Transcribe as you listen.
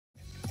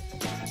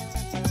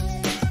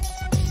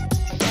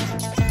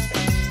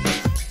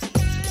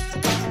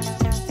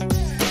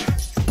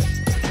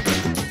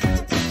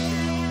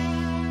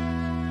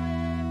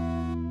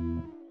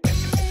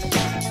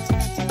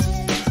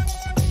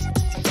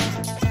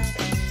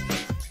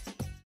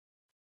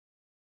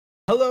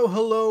Hello,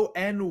 hello,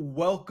 and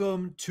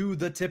welcome to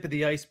the Tip of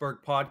the Ice-Burgh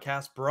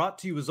podcast, brought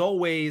to you as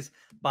always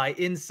by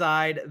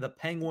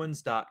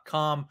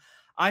InsideThePenguins.com.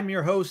 I'm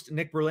your host,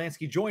 Nick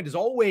Berlansky, joined as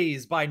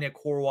always by Nick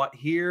Horwat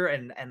here,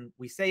 and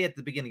we say at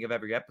the beginning of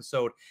every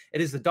episode, it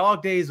is the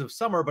dog days of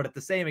summer, but at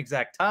the same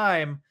exact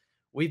time,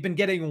 we've been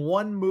getting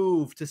one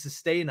move to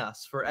sustain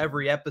us for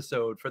every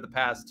episode for the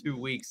past 2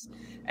 weeks,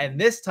 and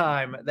this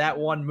time, that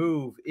one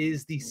move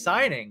is the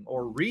signing,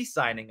 or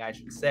re-signing, I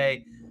should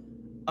say,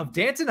 of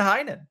Danton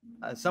Heinen.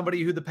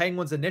 Somebody who the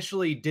Penguins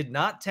initially did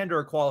not tender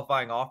a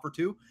qualifying offer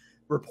to,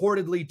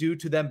 reportedly due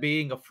to them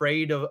being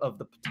afraid of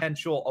the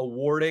potential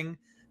awarding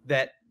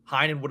that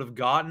Heinen would have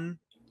gotten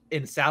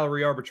in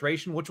salary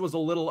arbitration, which was a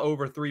little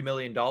over $3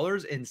 million.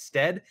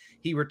 Instead,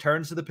 he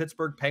returns to the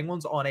Pittsburgh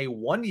Penguins on a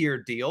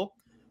one-year deal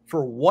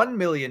for $1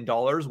 million,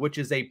 which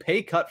is a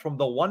pay cut from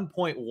the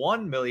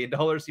 $1.1 million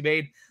he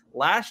made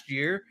last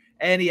year.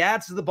 And he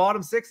adds to the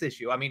bottom six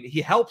issue. I mean,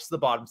 he helps the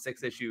bottom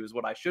six issue is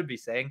what I should be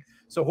saying.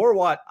 So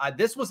Horwat,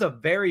 this was a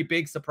very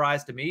big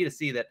surprise to me to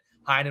see that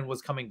Heinen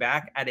was coming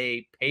back at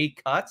a pay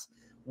cut.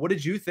 What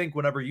did you think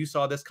whenever you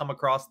saw this come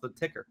across the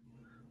ticker?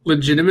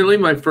 Legitimately,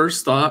 my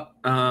first thought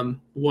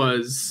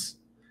was,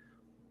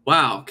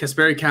 wow,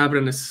 Kasperi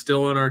Kapanen is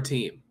still on our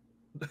team.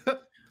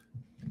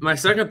 My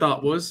second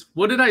thought was,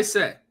 what did I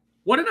say?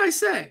 What did I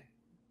say?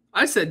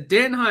 I said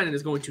Dan Heinen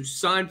is going to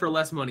sign for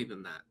less money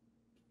than that.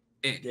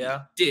 And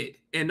yeah, he did.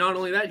 And not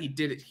only that, he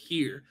did it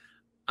here.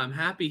 I'm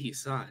happy he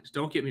signed.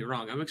 Don't get me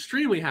wrong. I'm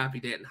extremely happy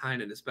Danton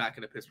Heinen is back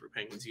in a Pittsburgh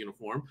Penguins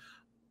uniform.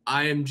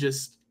 I am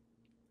just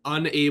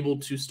unable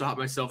to stop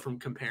myself from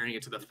comparing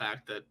it to the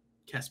fact that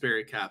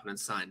Kasperi Kapanen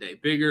signed a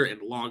bigger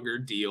and longer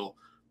deal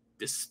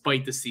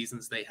despite the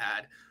seasons they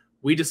had.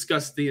 We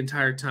discussed the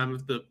entire time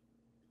of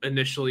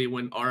initially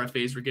when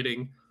RFAs were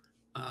getting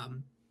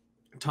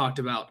talked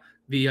about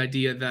the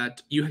idea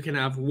that you can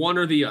have one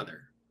or the other.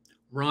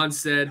 Ron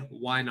said,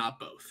 why not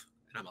both?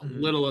 And I'm a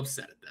little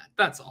upset at that.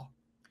 That's all.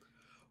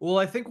 Well,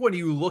 I think when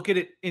you look at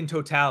it in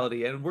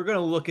totality, and we're going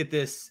to look at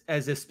this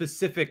as a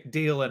specific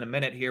deal in a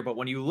minute here, but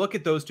when you look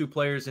at those two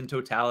players in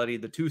totality,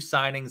 the two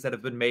signings that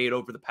have been made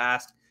over the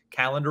past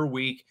calendar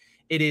week,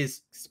 it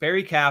is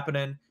Kasperi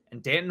Kapanen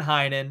and Danton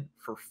Heinen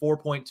for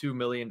 $4.2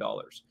 million.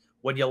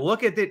 When you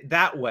look at it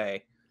that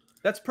way,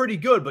 that's pretty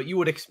good, but you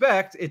would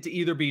expect it to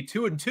either be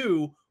 2 and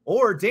 2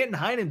 or Danton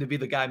Heinen to be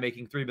the guy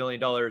making $3 million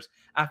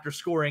after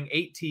scoring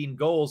 18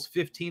 goals,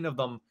 15 of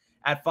them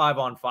at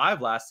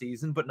 5-on-5 last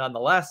season. But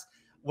nonetheless,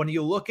 when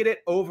you look at it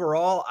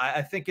overall,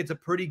 I think it's a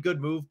pretty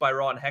good move by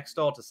Ron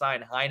Hextall to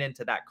sign Heinen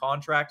to that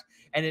contract.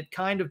 And it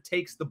kind of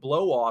takes the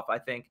blow off, I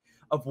think,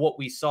 of what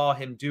we saw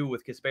him do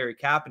with Kasperi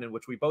Kapanen,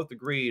 which we both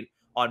agreed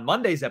on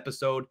Monday's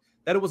episode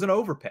that it was an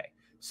overpay.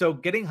 So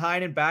getting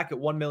Heinen back at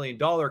 $1 million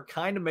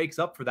kind of makes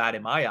up for that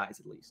in my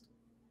eyes, at least.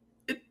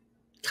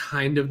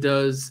 Kind of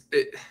does.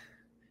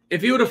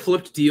 If you would have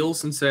flipped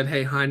deals and said,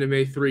 hey, Heinen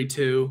made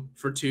 3-2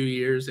 for 2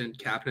 years and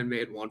Kapanen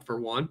made 1 for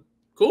 1,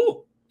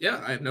 cool.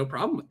 Yeah, I have no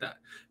problem with that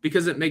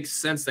because it makes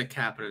sense that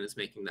Kapanen is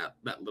making that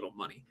little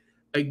money.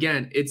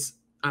 Again,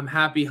 I'm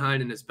happy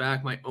Heinen is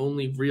back. My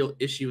only real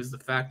issue is the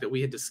fact that we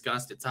had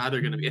discussed it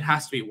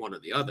has to be one or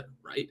the other,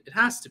 right? It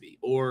has to be.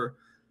 Or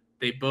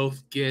they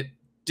both get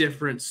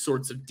different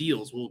sorts of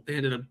deals. Well, they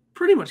ended up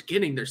pretty much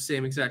getting their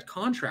same exact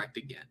contract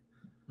again.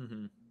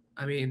 Mm-hmm.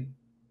 I mean,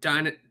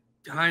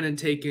 Heinen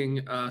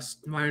taking a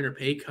minor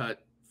pay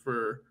cut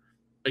for,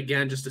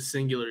 again, just a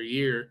singular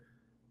year.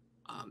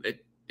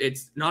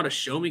 It's not a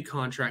show-me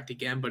contract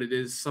again, but it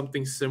is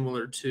something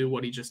similar to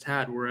what he just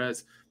had,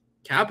 whereas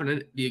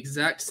Kapanen, the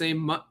exact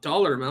same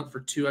dollar amount for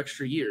 2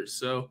 extra years.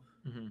 So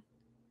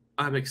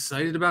I'm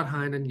excited about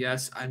Heinen.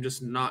 Yes, I'm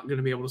just not going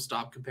to be able to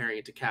stop comparing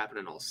it to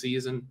Kapanen all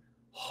season.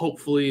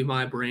 Hopefully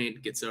my brain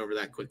gets over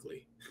that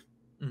quickly.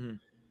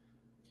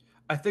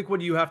 I think when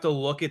you have to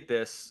look at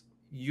this,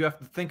 you have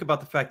to think about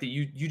the fact that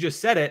you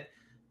just said it.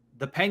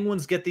 The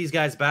Penguins get these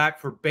guys back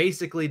for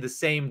basically the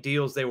same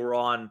deals they were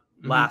on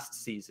last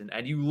season.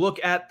 And you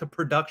look at the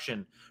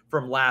production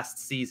from last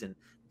season.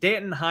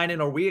 Danton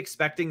Heinen, are we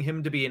expecting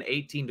him to be an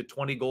 18 to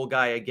 20 goal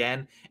guy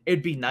again?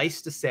 It'd be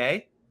nice to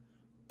say,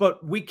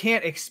 but we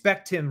can't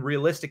expect him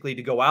realistically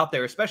to go out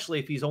there, especially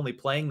if he's only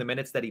playing the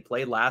minutes that he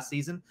played last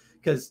season,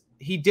 because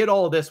he did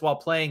all of this while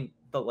playing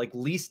the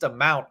least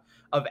amount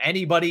of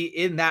anybody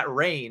in that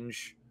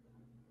range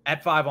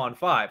at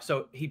 5-on-5.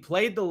 So he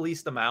played the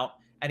least amount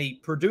and he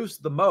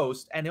produced the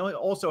most, and he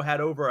also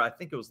had over, I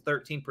think it was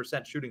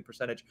 13% shooting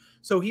percentage.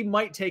 So he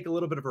might take a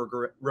little bit of a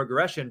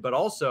regression, but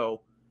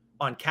also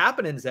on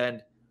Kapanen's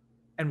end,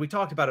 and we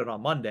talked about it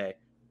on Monday,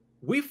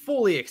 we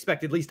fully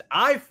expect, at least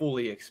I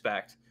fully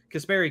expect,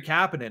 Kasperi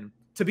Kapanen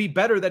to be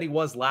better than he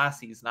was last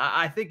season.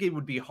 I think it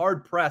would be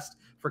hard-pressed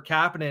for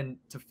Kapanen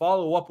to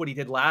follow up what he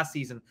did last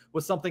season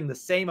with something the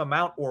same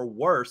amount or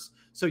worse.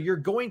 So you're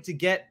going to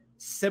get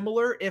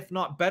similar, if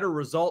not better,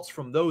 results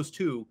from those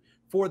two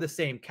for the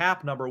same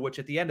cap number, which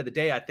at the end of the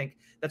day, I think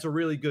that's a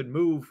really good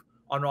move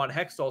on Ron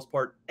Hextall's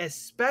part,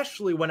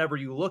 especially whenever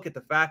you look at the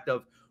fact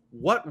of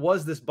what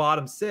was this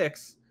bottom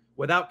six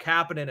without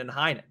Kapanen and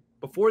Heinen.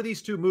 before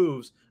these two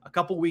moves a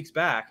couple weeks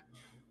back,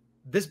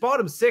 this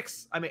bottom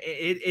six, I mean,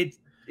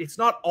 it's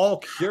not all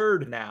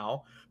cured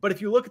now, but if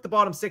you look at the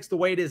bottom six the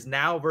way it is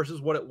now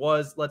versus what it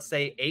was, let's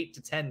say 8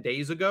 to 10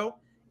 days ago,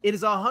 it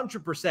is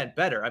 100%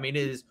 better. I mean,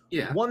 it is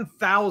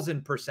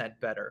 1,000%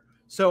 better.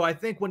 So I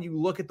think when you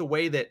look at the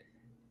way that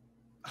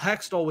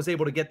Hextall was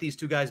able to get these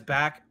two guys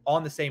back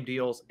on the same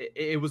deals,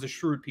 it was a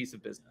shrewd piece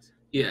of business.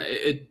 Yeah,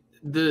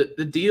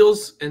 the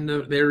deals and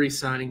their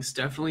re-signings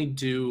definitely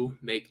do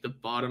make the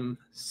bottom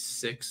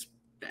six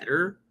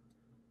better,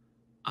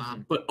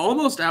 but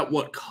almost at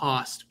what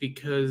cost?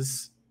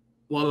 Because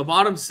while the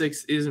bottom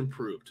six is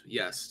improved,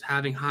 yes,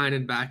 having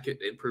Heinen back, it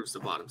improves the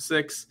bottom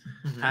six.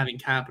 Having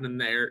Kapanen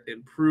there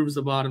improves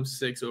the bottom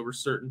six over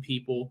certain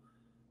people.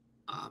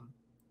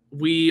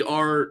 We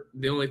are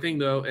the only thing,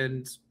 though,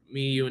 and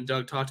me, you, and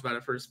Doug talked about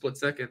it for a split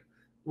second.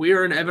 We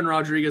are an Evan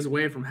Rodriguez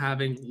away from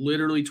having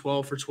literally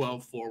 12 for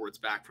 12 forwards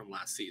back from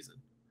last season.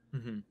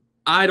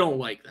 I don't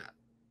like that.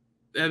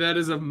 That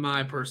is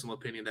my personal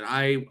opinion, that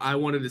I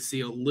wanted to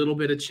see a little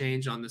bit of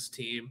change on this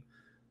team.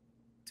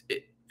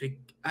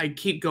 I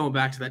keep going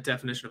back to that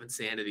definition of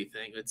insanity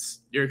thing.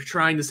 You're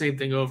trying the same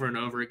thing over and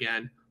over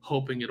again,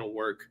 hoping it'll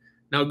work.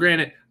 Now,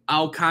 granted,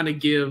 I'll kind of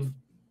give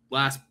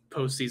last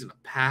postseason a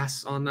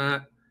pass on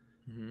that,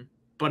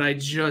 but I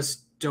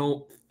just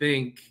don't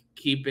think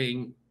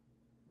keeping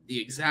the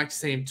exact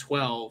same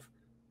 12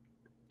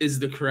 is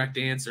the correct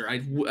answer.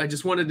 I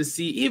just wanted to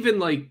see even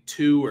like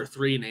 2 or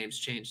 3 names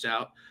changed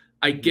out.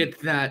 I get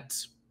that,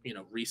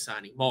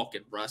 re-signing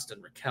Malkin, Rust,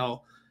 and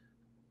Raquel,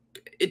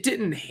 it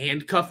didn't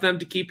handcuff them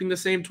to keeping the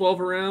same 12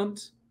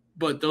 around,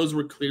 but those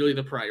were clearly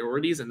the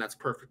priorities, and that's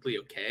perfectly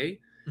okay.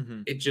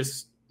 It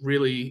just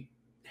really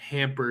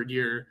hampered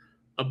your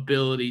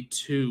ability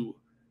to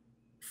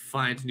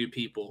find new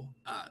people.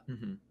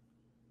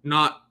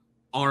 Not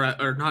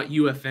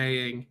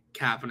UFAing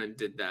Kapanen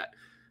did that.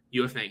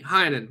 UFAing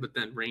Heinen, but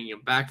then bringing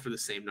him back for the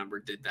same number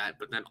did that.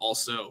 But then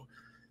also,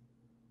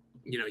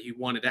 you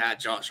wanted to add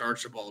Josh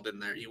Archibald in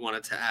there. You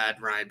wanted to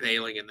add Ryan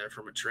Bailing in there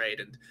from a trade.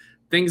 And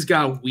things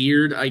got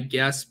weird, I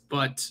guess.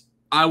 But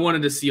I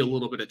wanted to see a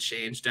little bit of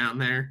change down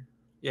there.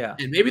 Yeah.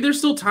 And maybe there's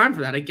still time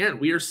for that. Again,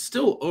 we are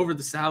still over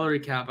the salary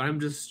cap. I'm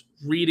just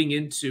reading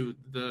into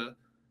the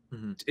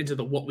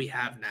what we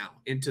have now,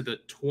 into the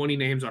 20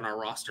 names on our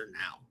roster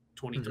now.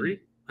 23,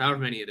 however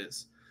many it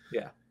is.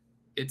 Yeah.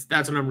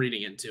 That's what I'm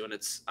reading into, and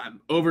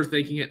I'm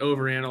overthinking it,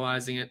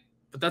 overanalyzing it,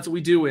 but that's what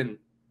we do in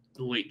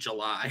late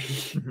July.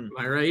 Am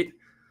I right?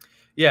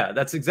 Yeah,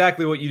 that's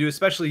exactly what you do.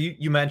 Especially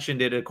you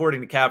mentioned it.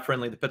 According to Cap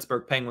Friendly, the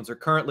Pittsburgh Penguins are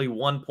currently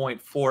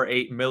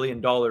 $1.48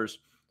 million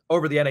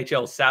over the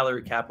NHL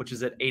salary cap, which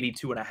is at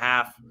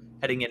 82.5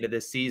 heading into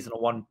this season, a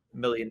 $1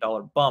 million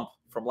bump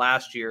from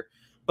last year.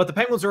 But the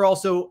Penguins are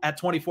also at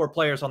 24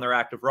 players on their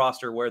active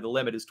roster, where the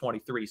limit is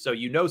 23. So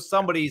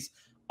somebody's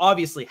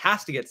obviously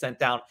has to get sent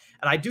down.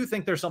 And I do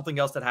think there's something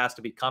else that has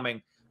to be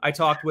coming. I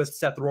talked with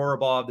Seth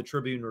Rohrabaugh of the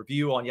Tribune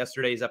Review on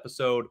yesterday's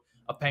episode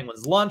of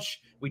Penguins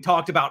Lunch. We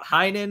talked about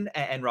Heinen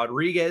and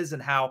Rodriguez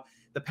and how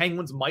the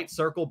Penguins might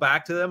circle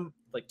back to them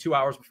like 2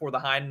 hours before the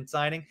Heinen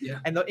signing. Yeah.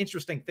 And the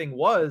interesting thing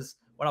was,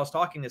 when I was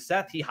talking to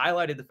Seth, he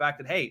highlighted the fact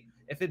that, hey,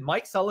 if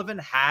Mike Sullivan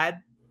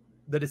had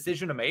the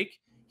decision to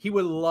make, he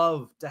would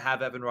love to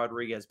have Evan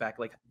Rodriguez back.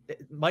 Like,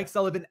 Mike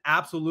Sullivan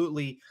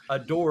absolutely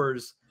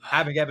adores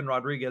having Evan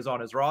Rodriguez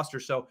on his roster.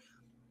 So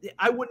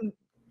I wouldn't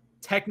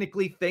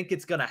technically think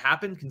it's going to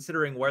happen,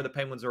 considering where the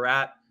Penguins are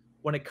at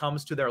when it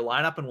comes to their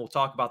lineup. And we'll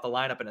talk about the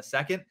lineup in a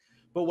second.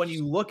 But when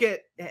you look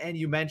at, and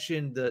you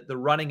mentioned the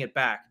running it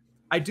back,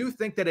 I do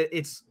think that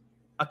it's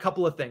a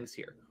couple of things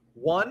here.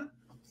 One,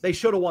 they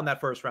should have won that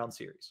first round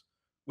series.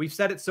 We've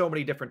said it so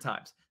many different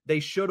times.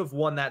 They should have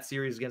won that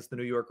series against the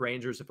New York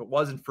Rangers if it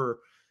wasn't for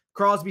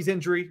Crosby's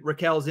injury,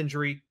 Raquel's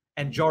injury,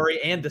 and Jari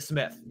and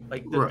DeSmith.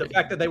 Like the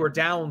fact that they were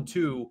down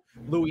to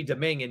Louis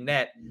Domingue in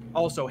net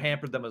also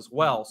hampered them as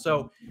well.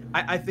 So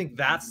I think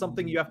that's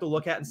something you have to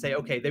look at and say,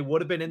 okay, they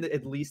would have been in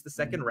at least the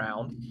second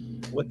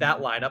round with that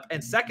lineup.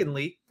 And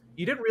secondly,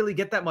 you didn't really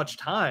get that much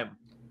time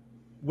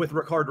with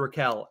Rickard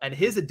Rakell, and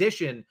his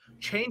addition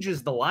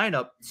changes the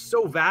lineup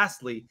so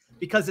vastly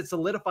because it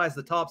solidifies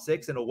the top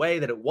six in a way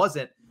that it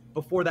wasn't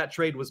before that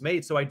trade was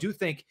made. So I do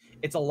think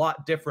it's a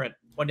lot different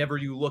whenever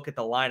you look at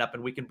the lineup,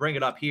 and we can bring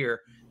it up here.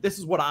 This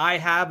is what I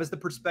have as the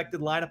prospective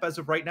lineup as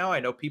of right now.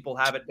 I know people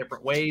have it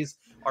different ways.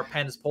 Our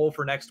Pens poll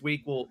for next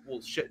week will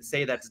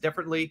say that's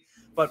differently.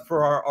 But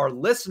for our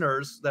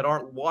listeners that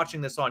aren't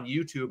watching this on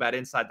YouTube at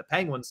Inside the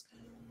Penguins,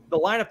 the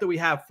lineup that we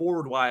have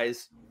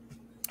forward-wise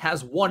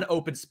has one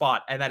open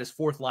spot, and that is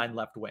fourth line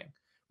left wing.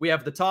 We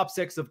have the top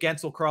six of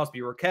Gensel,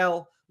 Crosby,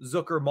 Raquel,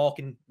 Zucker,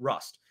 Malkin,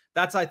 Rust.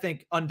 That's, I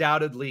think,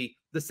 undoubtedly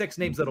the six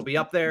names that'll be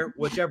up there,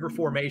 whichever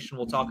formation.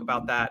 We'll talk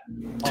about that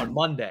on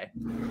Monday.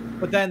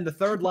 But then the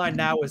third line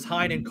now is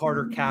Heinen,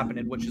 Carter,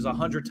 Kapanen, which is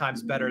 100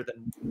 times better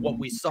than what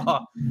we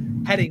saw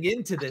heading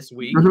into this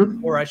week,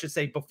 or I should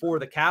say before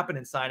the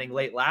Kapanen signing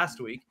late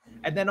last week.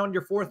 And then on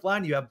your fourth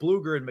line, you have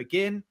Bluger and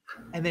McGinn,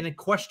 and then a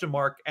question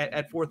mark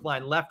at fourth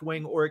line left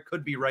wing, or it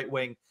could be right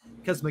wing,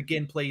 because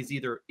McGinn plays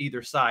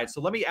either side.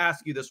 So let me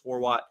ask you this,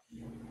 Warwatt.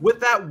 With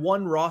that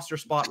one roster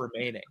spot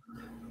remaining,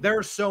 there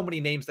are so many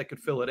names that could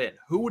fill it in.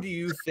 Who do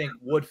you think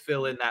would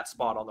fill in that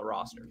spot on the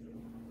roster?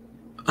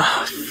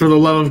 For the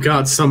love of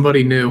God,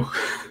 somebody new.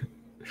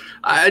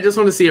 I just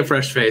want to see a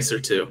fresh face or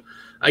two.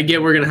 I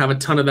get we're going to have a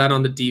ton of that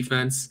on the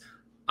defense.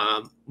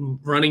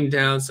 Running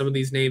down some of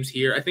these names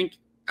here, I think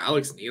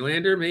Alex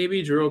Nylander,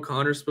 maybe Drew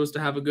O'Connor's supposed to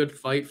have a good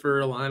fight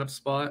for a lineup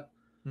spot.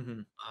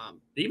 Mm-hmm.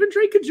 Even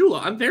Drake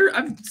Caggiula.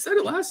 I've said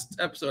it last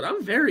episode.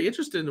 I'm very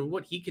interested in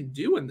what he can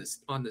do on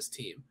this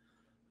team.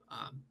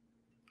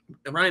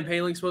 Ryan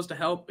Poehling's supposed to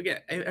help. Again,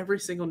 every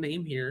single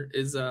name here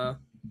is a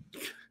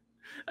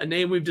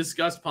name we've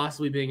discussed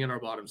possibly being in our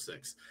bottom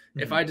six. Mm-hmm.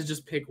 If I had to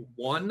just pick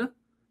one,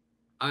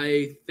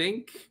 I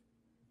think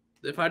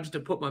if I had to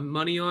put my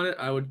money on it,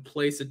 I would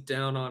place it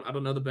down on, I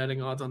don't know the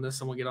betting odds on this.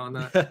 Someone get on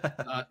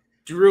that.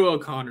 Drew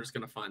O'Connor's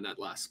going to find that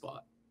last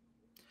spot.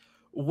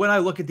 When I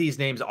look at these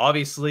names,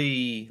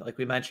 obviously, like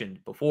we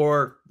mentioned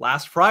before,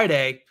 last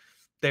Friday,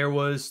 there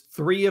was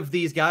 3 of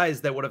these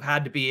guys that would have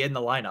had to be in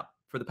the lineup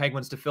for the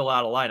Penguins to fill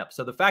out a lineup.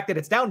 So the fact that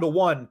it's down to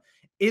 1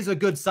 is a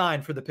good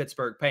sign for the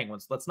Pittsburgh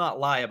Penguins. Let's not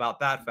lie about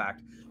that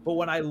fact. But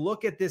when I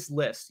look at this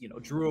list,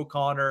 Drew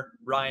O'Connor,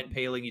 Ryan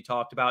Poehling, you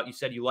talked about, you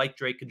said you like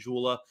Drake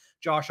Caggiula,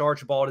 Josh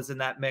Archibald is in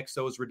that mix.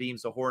 So is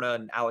Radim Zohorna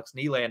and Alex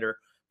Nylander.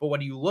 But when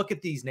you look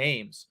at these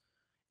names,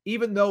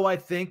 even though I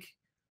think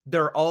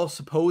they're all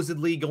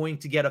supposedly going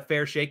to get a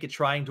fair shake at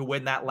trying to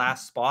win that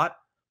last spot,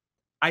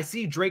 I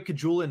see Drake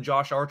Caggiula and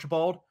Josh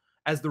Archibald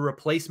as the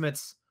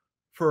replacements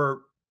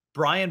for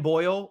Brian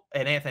Boyle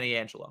and Anthony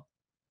Angelo,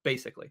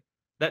 basically.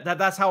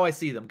 That's how I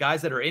see them.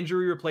 Guys that are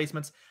injury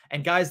replacements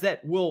and guys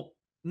that will,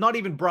 not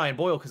even Brian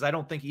Boyle, because I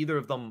don't think either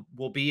of them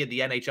will be at the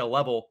NHL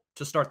level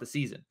to start the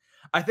season.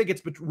 I think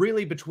it's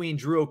really between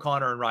Drew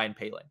O'Connor and Ryan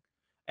Poehling.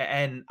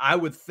 And I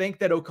would think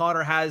that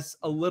O'Connor has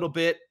a little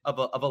bit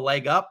of a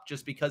leg up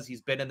just because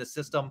he's been in the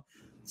system.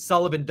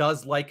 Sullivan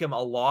does like him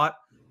a lot.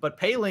 But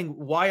Poehling,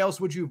 why else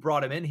would you have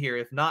brought him in here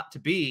if not to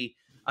be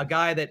a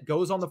guy that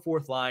goes on the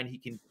 4th line? He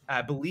can,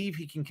 I believe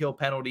he can kill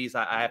penalties.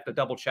 I have to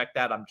double check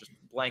that. I'm just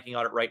blanking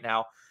on it right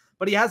now.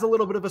 But he has a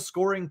little bit of a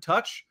scoring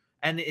touch,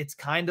 and it's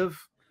kind of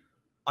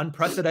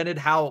unprecedented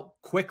how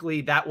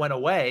quickly that went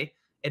away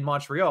in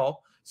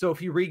Montreal. So if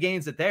he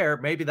regains it there,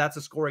 maybe that's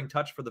a scoring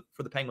touch for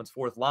the Penguins'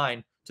 4th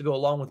line to go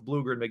along with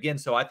Blueger and McGinn.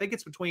 So I think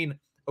it's between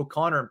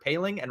O'Connor and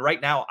Poehling, and right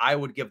now I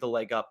would give the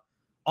leg up,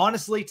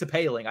 honestly, to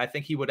Poehling. I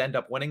think he would end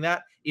up winning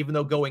that, even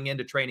though going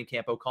into training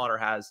camp, O'Connor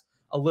has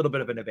a little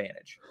bit of an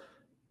advantage.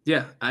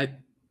 Yeah,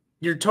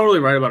 you're totally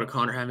right about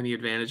O'Connor having the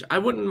advantage. I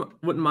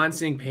wouldn't mind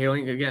seeing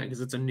Poehling again because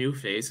it's a new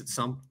face. It's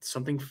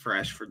something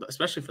fresh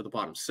especially for the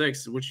bottom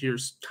 6, which you're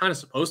kind of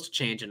supposed to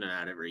change in and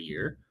out every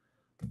year.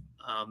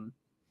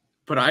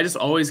 But I just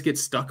always get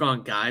stuck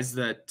on guys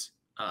that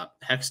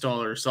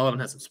Hextall or Sullivan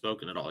hasn't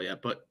spoken at all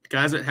yet, but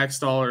guys that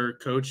Hextall or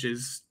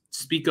coaches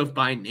speak of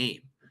by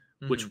name,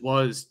 which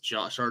was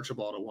Josh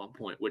Archibald at one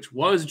point, which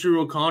was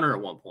Drew O'Connor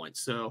at one point.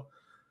 So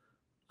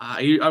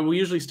I will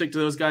usually stick to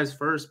those guys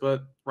first,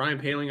 but Ryan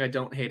Poehling I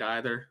don't hate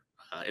either.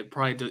 It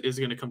probably is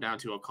going to come down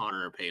to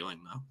O'Connor or Poehling,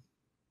 though.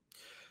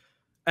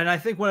 And I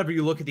think whenever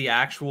you look at the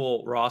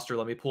actual roster,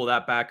 let me pull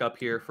that back up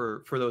here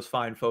for those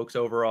fine folks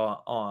over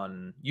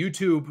on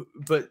YouTube.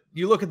 But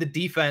you look at the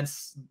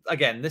defense,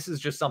 again, this is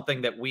just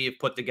something that we have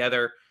put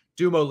together.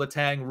 Dumo,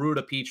 Letang,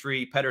 Ruda,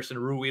 Petrie, Pettersson,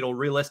 Ruhwedel.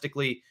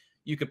 Realistically,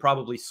 you could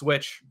probably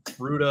switch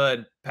Ruda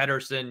and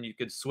Pettersson. You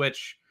could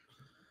switch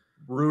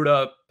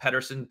Ruda,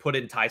 Pettersson, put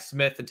in Ty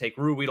Smith and take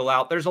Ruhwedel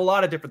out. There's a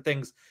lot of different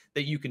things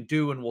that you can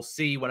do, and we'll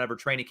see whenever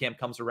training camp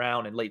comes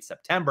around in late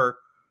September.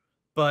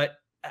 But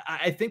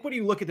I think when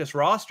you look at this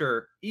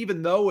roster,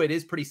 even though it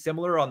is pretty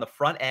similar on the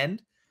front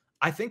end,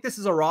 I think this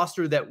is a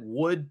roster that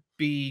would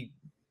be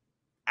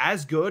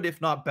as good,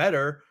 if not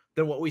better,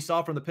 than what we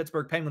saw from the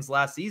Pittsburgh Penguins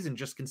last season,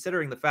 just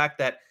considering the fact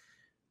that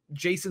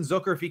Jason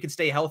Zucker, if he can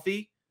stay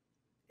healthy,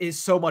 is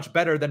so much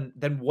better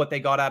than what they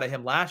got out of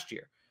him last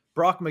year.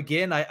 Brock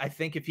McGinn, I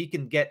think if he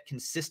can get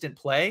consistent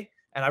play,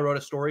 and I wrote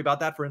a story about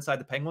that for Inside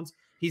the Penguins,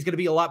 he's going to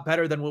be a lot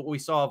better than what we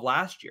saw of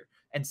last year.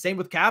 And same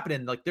with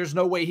Kapanen. Like, there's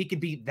no way he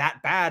could be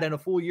that bad, and a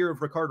full year of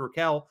Rickard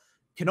Rakell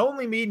can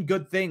only mean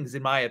good things,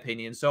 in my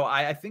opinion. So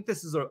I think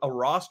this is a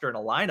roster and a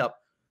lineup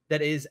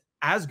that is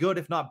as good,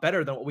 if not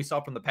better, than what we saw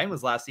from the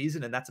Penguins last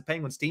season. And that's a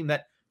Penguins team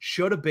that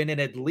should have been in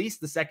at least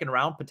the 2nd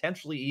round,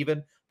 potentially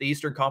even the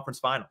Eastern Conference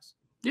Finals.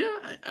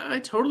 Yeah, I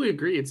totally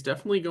agree. It's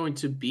definitely going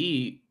to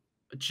be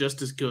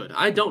just as good.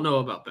 I don't know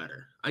about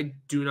better. I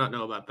do not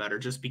know about better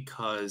just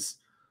because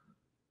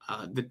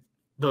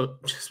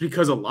just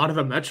because a lot of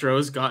the Metro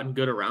has gotten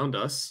good around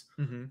us.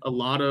 A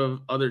lot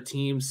of other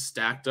teams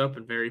stacked up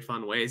in very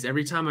fun ways.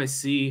 Every time I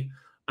see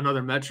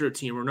another Metro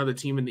team or another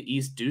team in the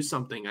East do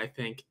something, I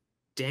think,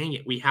 dang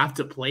it, we have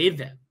to play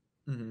them.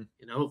 You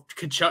know,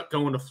 Kachuk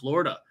going to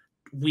Florida,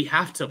 we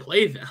have to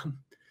play them.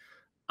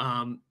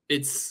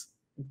 It's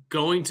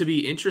going to be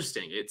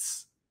interesting.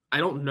 I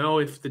don't know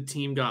if the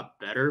team got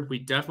better. We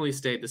definitely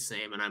stayed the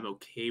same, and I'm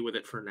okay with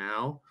it for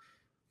now.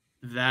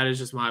 That is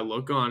just my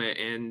look on it.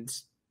 And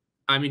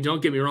I mean,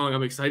 don't get me wrong.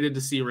 I'm excited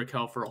to see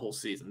Raquel for a whole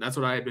season. That's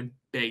what I had been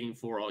begging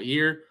for all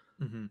year.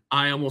 Mm-hmm.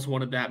 I almost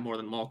wanted that more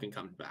than Malkin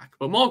coming back.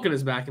 But Malkin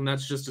is back, and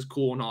that's just as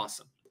cool and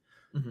awesome.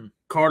 Mm-hmm.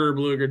 Carter,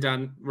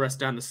 Blueger, rest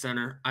down the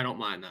center. I don't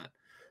mind that.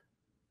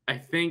 I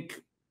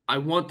think I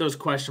want those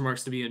question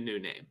marks to be a new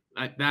name.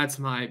 That's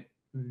my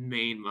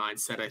main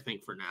mindset, I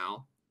think, for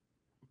now.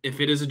 If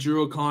it is a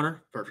Drew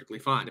O'Connor, perfectly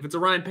fine. If it's a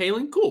Ryan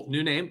Poehling, cool.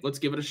 New name. Let's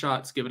give it a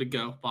shot. Let's give it a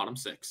go. Bottom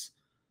 6.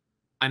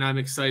 And I'm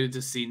excited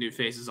to see new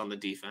faces on the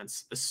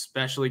defense,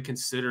 especially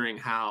considering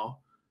how,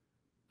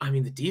 I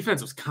mean, the defense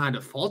was kind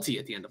of faulty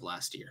at the end of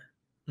last year.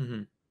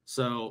 Mm-hmm.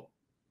 So,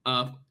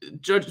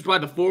 judged by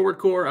the forward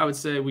core, I would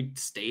say we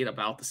stayed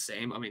about the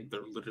same. I mean,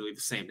 they're literally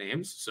the same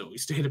names, so we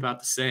stayed about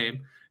the same.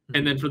 Mm-hmm.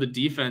 And then for the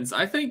defense,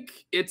 I think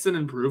it's an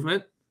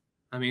improvement.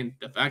 I mean,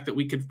 the fact that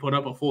we could put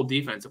up a full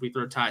defense if we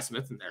throw Ty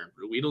Smith in there,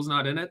 Ruhwedel's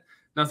not in it.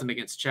 Nothing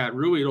against Chad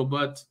Ruhwedel,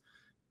 but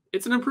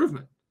it's an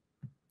improvement.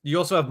 You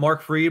also have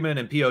Mark Friedman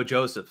and P.O.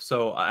 Joseph.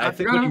 So I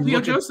think when you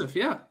P.O. Joseph,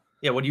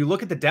 when you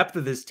look at the depth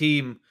of this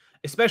team,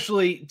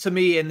 especially to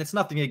me, and it's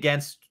nothing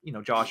against,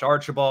 Josh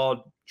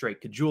Archibald,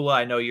 Drake Caggiula.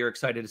 I know you're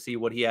excited to see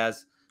what he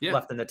has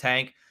left in the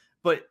tank.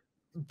 But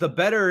the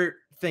better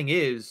thing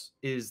is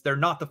they're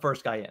not the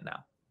first guy in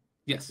now.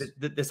 Yes.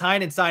 This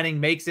Heinen signing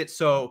makes it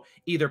so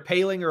either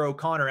Poehling or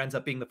O'Connor ends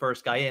up being the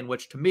first guy in,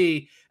 which to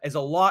me is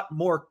a lot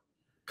more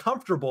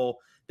comfortable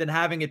than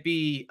having it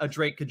be a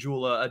Drake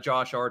Caggiula, a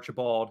Josh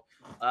Archibald,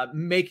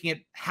 making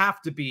it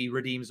have to be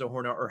Radim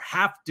Zohorna or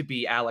have to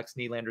be Alex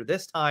Nylander.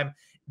 This time,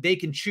 they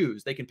can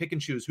choose. They can pick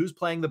and choose who's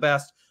playing the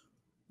best.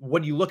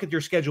 When you look at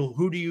your schedule,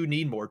 who do you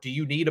need more? Do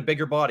you need a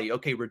bigger body?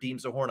 Okay,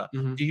 Radim Zohorna.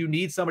 Mm-hmm. Do you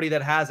need somebody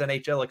that has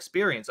NHL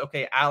experience?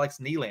 Okay, Alex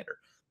Nylander.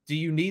 Do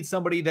you need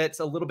somebody that's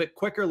a little bit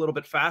quicker, a little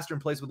bit faster,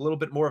 and plays with a little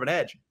bit more of an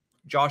edge?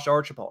 Josh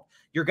Archibald.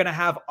 You're going to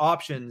have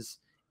options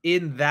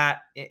in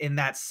that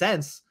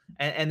sense.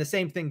 And the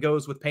same thing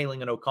goes with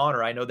Poehling and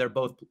O'Connor. I know they're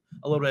both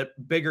a little bit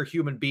bigger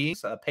human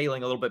beings,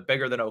 Poehling a little bit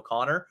bigger than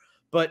O'Connor,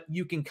 but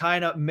you can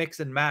kind of mix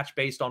and match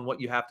based on what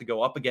you have to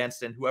go up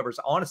against and whoever's,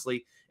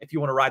 honestly, if you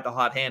want to ride the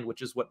hot hand,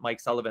 which is what Mike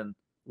Sullivan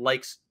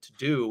likes to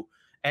do.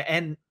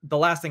 And the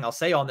last thing I'll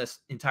say on this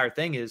entire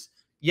thing is,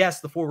 yes,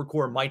 the forward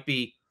core might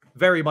be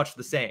very much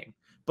the same,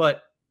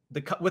 but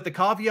with the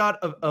caveat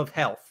of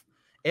health,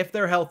 if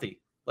they're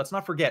healthy, let's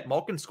not forget,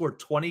 Malkin scored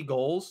 20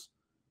 goals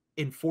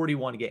in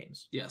 41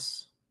 games.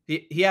 Yes.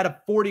 He had a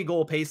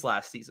 40-goal pace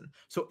last season.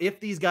 So if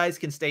these guys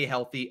can stay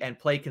healthy and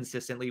play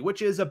consistently,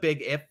 which is a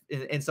big if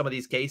in some of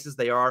these cases,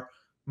 they are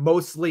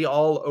mostly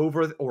all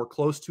over or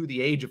close to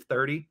the age of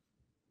 30.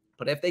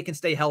 But if they can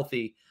stay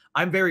healthy,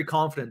 I'm very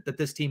confident that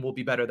this team will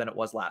be better than it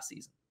was last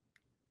season.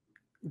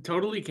 It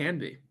totally can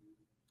be.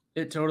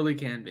 It totally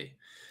can be.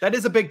 That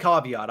is a big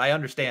caveat. I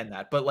understand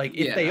that. But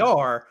if they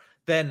are,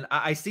 then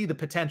I see the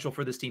potential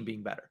for this team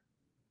being better.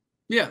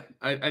 Yeah,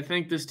 I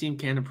think this team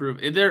can improve.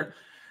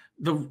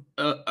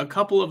 A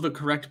couple of the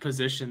correct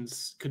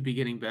positions could be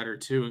getting better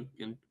too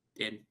in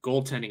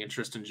goaltending and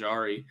Tristan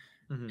Jarry.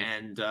 Mm-hmm.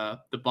 And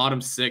the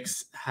bottom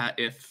 6,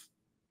 if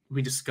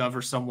we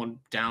discover someone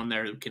down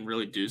there who can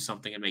really do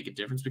something and make a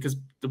difference, because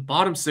the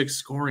bottom 6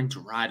 scoring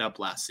dried up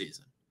last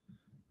season,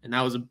 and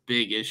that was a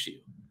big issue.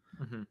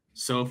 Mm-hmm.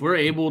 So if we're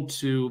able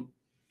to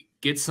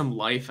get some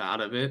life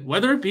out of it,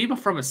 whether it be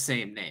from a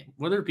same name,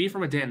 whether it be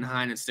from a Danton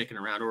Heinen sticking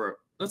around, or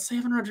let's say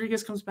Evan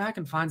Rodriguez comes back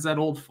and finds that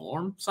old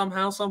form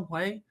somehow, some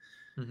way,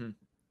 mm-hmm.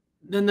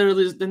 then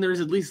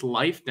there's at least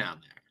life down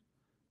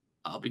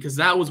there. Because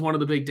that was one of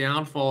the big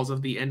downfalls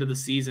of the end of the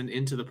season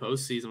into the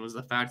postseason, was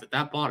the fact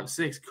that bottom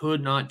 6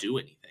 could not do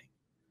anything.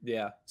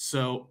 Yeah.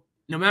 So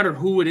no matter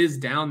who it is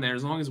down there,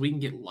 as long as we can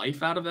get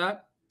life out of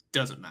that,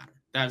 doesn't matter.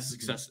 That is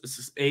success.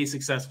 It's a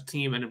successful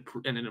team and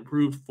an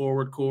improved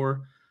forward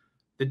core.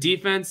 The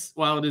defense,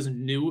 while it is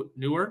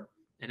newer,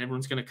 and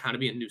everyone's going to kind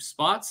of be in new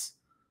spots,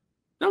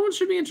 that one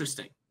should be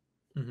interesting.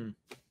 Mm-hmm.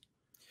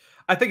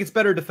 I think it's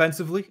better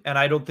defensively, and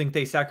I don't think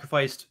they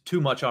sacrificed too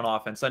much on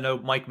offense. I know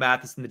Mike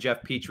Matheson, the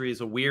Jeff Petrie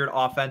is a weird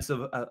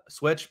offensive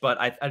switch, but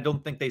I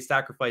don't think they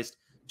sacrificed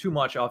too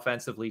much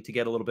offensively to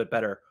get a little bit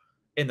better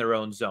in their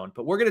own zone.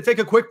 But we're going to take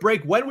a quick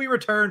break. When we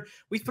return,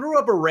 we threw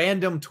up a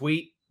random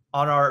tweet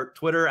on our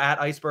Twitter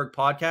at Ice-Burgh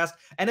Podcast,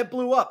 and it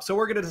blew up. So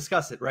we're going to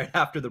discuss it right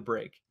after the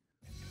break.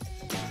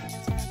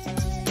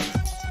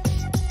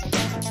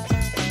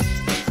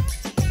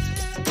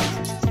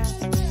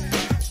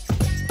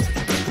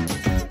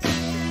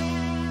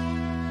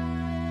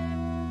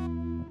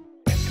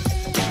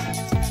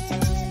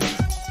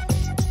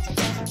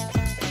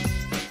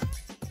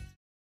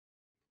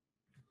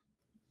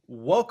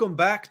 Welcome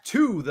back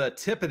to the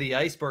Tip of the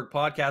Ice-Burgh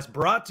Podcast,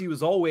 brought to you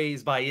as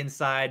always by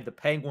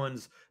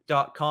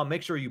InsideThePenguins.com.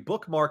 Make sure you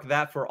bookmark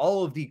that for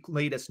all of the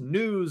latest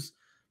news,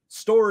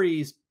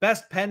 stories,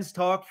 best Pens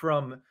talk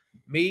from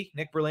me,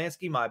 Nick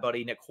Berlansky, my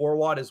buddy Nick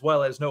Horwat, as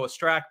well as Noah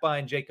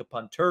Strackbein, Jacob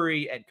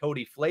Punturi, and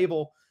Cody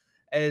Flavel,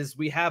 as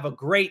we have a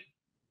great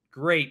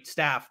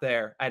staff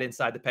there at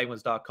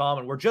InsideThePenguins.com.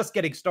 And we're just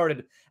getting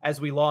started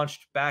as we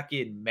launched back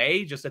in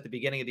May, just at the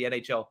beginning of the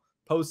NHL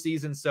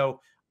postseason. So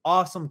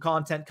awesome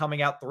content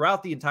coming out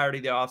throughout the entirety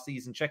of the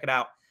offseason. Check it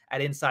out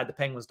at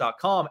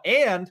InsideThePenguins.com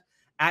and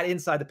at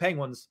Inside the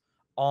Penguins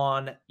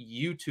on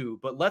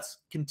YouTube. But let's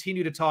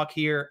continue to talk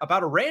here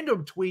about a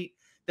random tweet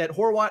that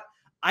Horwat,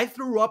 I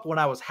threw up when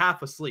I was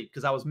half asleep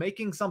because I was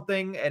making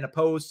something in a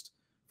post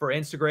for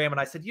Instagram, and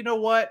I said, you know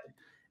what?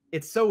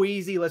 It's so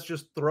easy. Let's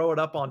just throw it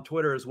up on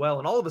Twitter as well.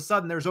 And all of a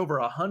sudden, there's over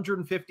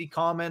 150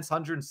 comments,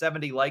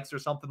 170 likes or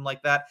something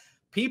like that.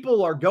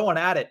 People are going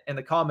at it in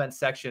the comments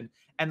section.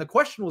 And the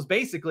question was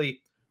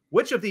basically,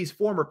 which of these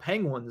former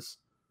Penguins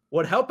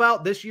would help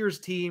out this year's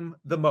team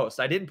the most?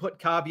 I didn't put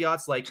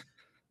caveats like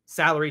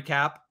salary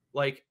cap,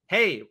 like,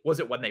 hey, was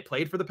it when they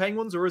played for the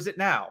Penguins or is it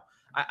now?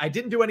 I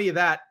didn't do any of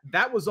that.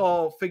 That was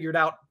all figured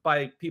out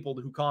by people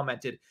who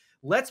commented.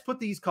 Let's put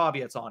these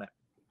caveats on it.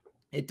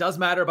 It does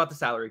matter about the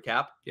salary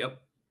cap.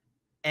 Yep.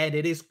 And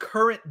it is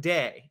current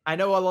day. I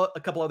know a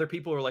couple other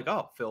people are like,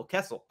 oh, Phil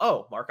Kessel.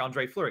 Oh,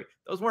 Marc-Andre Fleury.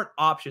 Those weren't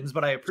options,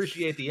 but I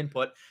appreciate the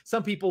input.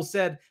 Some people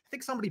said, I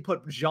think somebody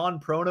put Jean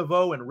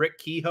Pronovo and Rick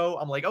Kehoe.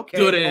 I'm like, okay.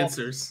 Good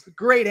answers.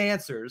 Great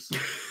answers.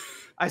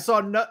 I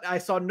saw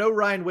no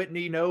Ryan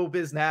Whitney, no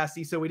Biz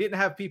Nasty. So we didn't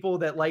have people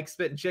that like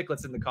spitting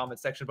chiclets in the comment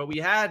section, but we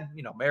had,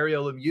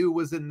 Mario Lemieux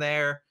was in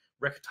there.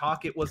 Rick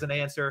Tocchet was an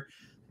answer.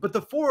 But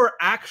the four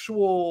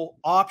actual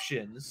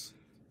options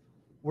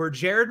were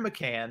Jared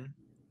McCann,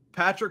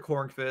 Patrick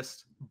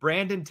Hornqvist,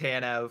 Brandon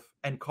Tanev,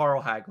 and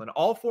Carl Hagelin,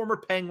 all former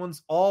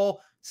Penguins,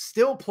 all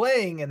still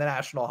playing in the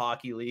National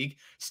Hockey League,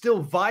 still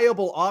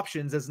viable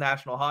options as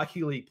National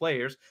Hockey League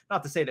players.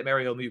 Not to say that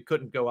Mario Lemieux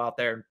couldn't go out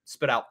there and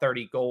spit out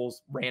 30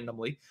 goals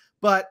randomly,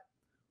 but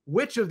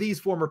which of these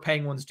former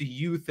Penguins do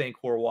you think,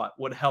 Horwat,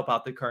 would help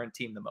out the current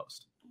team the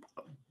most?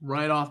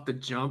 Right off the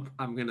jump,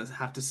 I'm gonna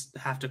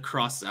have to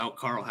cross out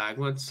Carl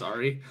Hagelin.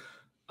 Sorry.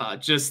 I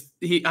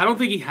don't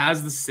think he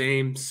has the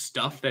same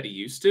stuff that he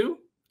used to.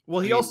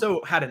 Well, he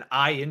also had an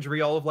eye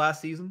injury all of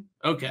last season.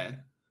 Okay.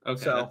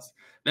 So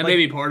that may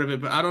be part of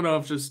it, but I don't know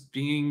if just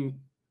being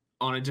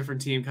on a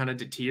different team kind of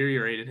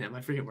deteriorated him.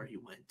 I forget where he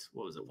went.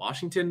 What was it?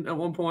 Washington at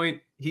one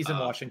point? He's in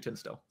Washington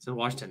still. He's in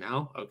Washington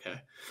now? Okay.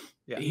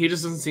 Yeah. He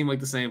just doesn't seem like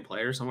the same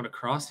player, so I'm going to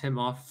cross him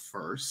off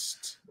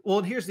first. Well,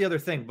 and here's the other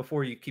thing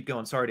before you keep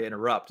going. Sorry to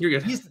interrupt. You're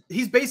good.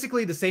 He's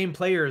basically the same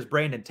player as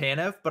Brandon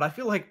Tanev, but I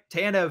feel like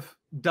Tanev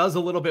does a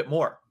little bit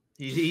more.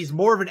 He's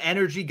more of an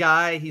energy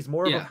guy. He's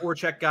more of a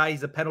forecheck guy.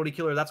 He's a penalty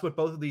killer. That's what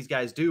both of these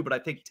guys do. But I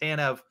think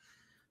Tanev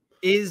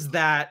is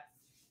that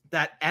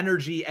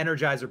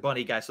energizer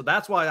bunny guy. So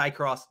that's why I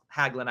crossed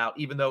Hagelin out,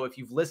 even though if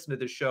you've listened to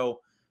this show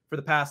for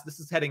the past, this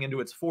is heading into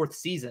its 4th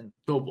season.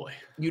 Oh boy.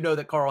 You know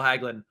that Carl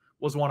Hagelin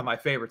was one of my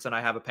favorites, and I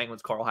have a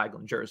Penguins Carl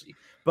Hagelin jersey.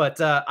 But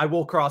I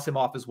will cross him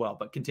off as well,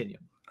 but continue.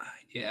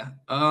 Yeah.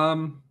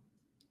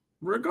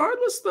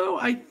 Regardless, though,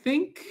 I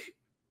think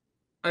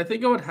I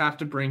would have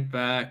to bring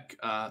back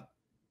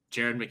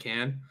Jared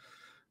McCann,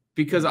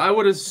 because I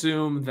would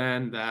assume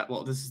then that,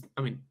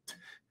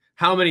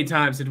 how many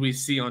times did we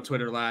see on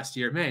Twitter last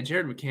year, man,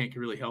 Jared McCann can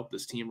really help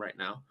this team right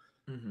now?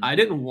 Mm-hmm. I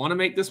didn't want to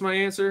make this my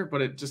answer,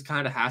 but it just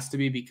kind of has to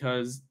be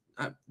because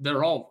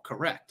they're all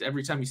correct.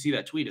 Every time you see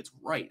that tweet, it's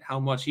right how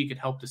much he could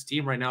help this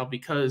team right now,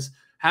 because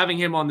having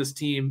him on this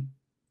team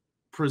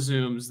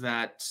presumes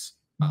that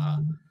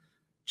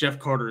Jeff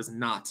Carter is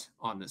not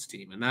on this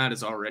team, and that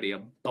is already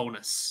a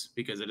bonus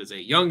because it is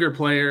a younger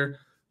player.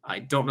 I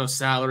don't know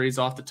salaries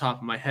off the top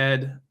of my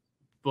head,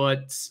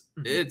 but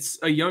it's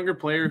a younger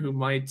player who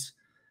might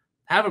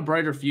have a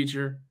brighter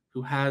future,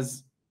 who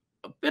has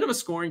a bit of a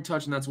scoring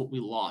touch, and that's what we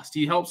lost.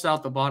 He helps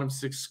out the bottom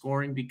 6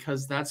 scoring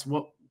because that's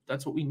what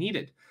we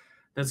needed.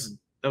 That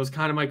was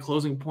kind of my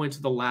closing point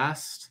to the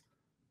last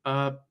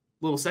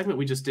little segment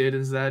we just did,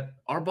 is that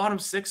our bottom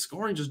 6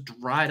 scoring just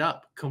dried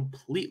up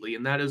completely,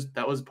 and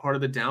that was part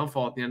of the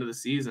downfall at the end of the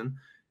season,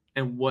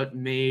 and what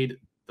made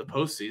the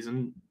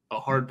postseason a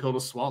hard pill to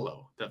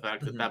swallow. The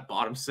fact that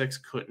bottom 6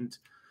 couldn't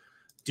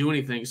do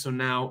anything. So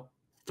now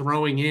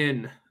throwing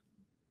in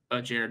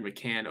a Jared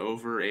McCann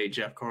over a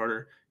Jeff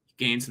Carter, you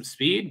gain some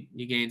speed,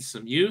 you gain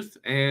some youth,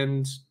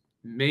 and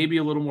maybe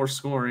a little more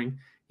scoring.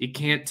 You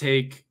can't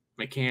take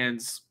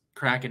McCann's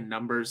cracking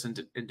numbers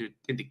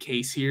into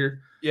case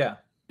here. Yeah.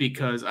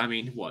 Because,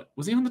 what?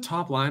 Was he on the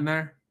top line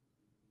there?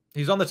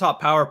 He's on the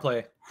top power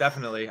play,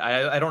 definitely.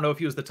 I don't know if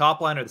he was the top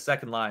line or the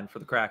second line for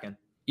the Kraken.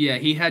 Yeah,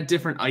 he had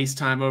different ice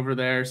time over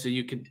there, so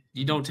you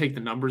don't take the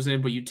numbers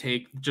in, but you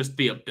take just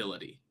the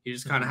ability. You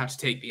just kind of have to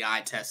take the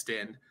eye test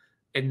in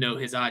and know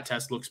his eye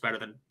test looks better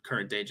than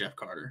current day Jeff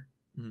Carter.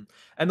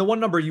 And the one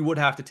number you would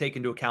have to take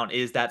into account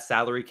is that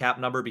salary cap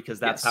number, because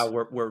that's how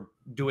we're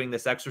doing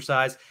this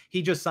exercise.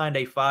 He just signed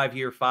a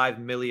 5-year, $5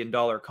 million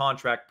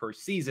contract per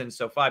season.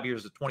 So 5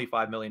 years is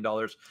 $25 million.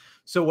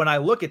 So when I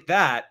look at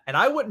that, and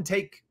I wouldn't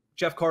take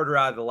Jeff Carter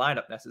out of the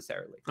lineup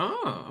necessarily.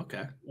 Oh,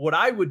 okay. What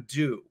I would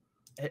do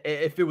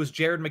if it was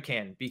Jared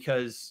McCann,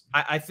 because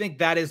I think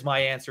that is my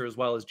answer as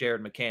well as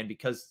Jared McCann,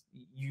 because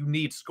you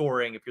need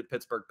scoring. If you're the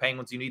Pittsburgh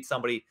Penguins, you need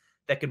somebody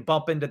that can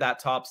bump into that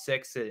top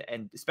 6,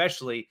 and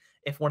especially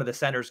if one of the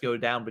centers go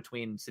down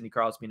between Sidney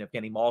Crosby and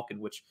Evgeny Malkin,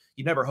 which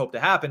you never hope to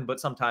happen, but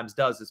sometimes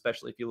does,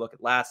 especially if you look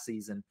at last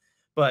season.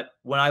 But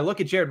when I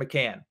look at Jared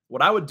McCann,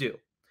 what I would do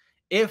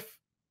if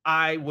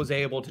I was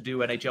able to do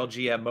NHL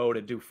GM mode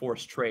and do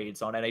forced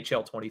trades on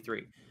NHL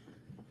 23,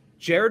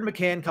 Jared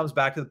McCann comes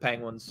back to the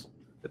Penguins.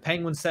 The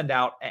Penguins send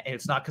out, and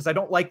it's not because I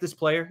don't like this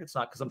player. It's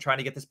not because I'm trying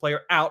to get this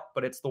player out,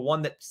 but it's the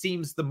one that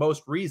seems the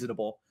most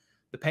reasonable.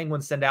 The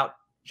Penguins send out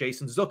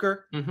Jason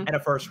Zucker and a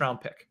first-round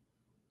pick.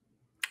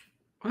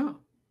 Oh,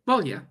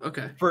 well, yeah,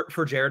 okay.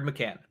 For Jared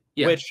McCann,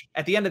 which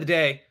at the end of the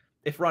day,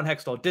 if Ron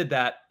Hextall did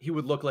that, he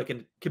would look like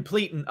a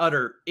complete and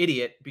utter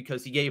idiot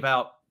because he gave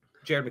out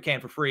Jared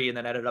McCann for free and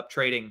then ended up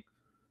trading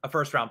a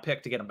first-round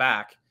pick to get him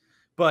back.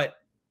 But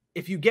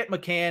if you get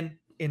McCann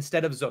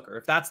instead of Zucker,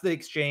 if that's the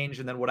exchange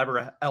and then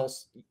whatever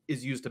else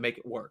is used to make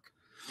it work,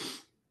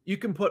 you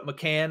can put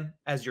McCann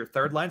as your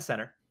third-line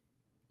center.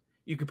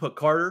 You can put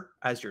Carter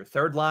as your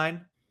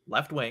third-line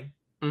left wing.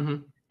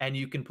 And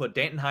you can put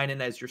Danton Heinen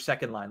as your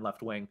second-line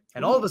left wing.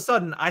 And all of a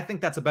sudden, I think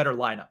that's a better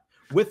lineup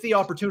with the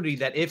opportunity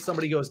that if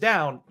somebody goes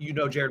down,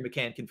 Jared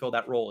McCann can fill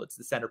that role. It's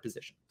the center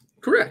position.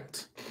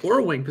 Correct. Or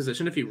a wing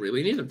position if you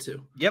really need him to.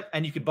 Yep.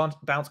 And you could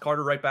bounce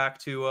Carter right back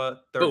to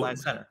third-line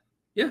center.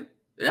 Yeah.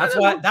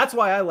 That's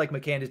why I like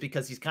McCann, is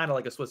because he's kind of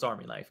like a Swiss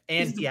Army knife.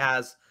 And he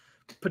has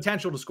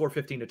potential to score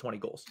 15 to 20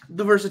 goals.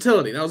 The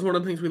versatility. That was one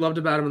of the things we loved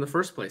about him in the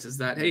first place, is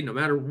that, hey, no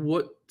matter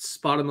what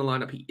spot in the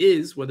lineup he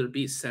is, whether it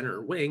be center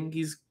or wing,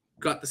 he's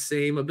got the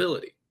same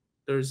ability.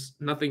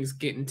 Nothing's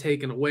getting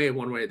taken away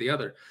one way or the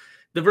other.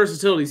 The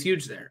versatility is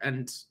huge there.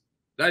 And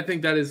I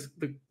think that is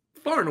the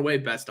far and away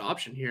best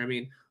option here. I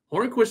mean,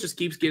 Hornquist just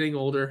keeps getting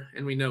older,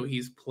 and we know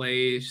he's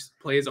plays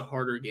a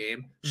harder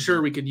game.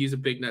 Sure, we could use a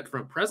big net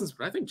front presence,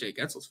 but I think Jake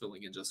Etzel's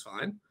filling in just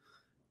fine.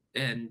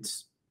 And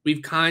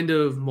we've kind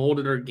of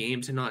molded our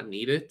game to not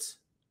need it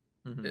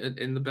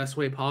in the best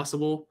way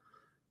possible.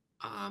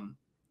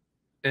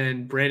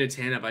 And Brandon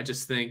Tanev, I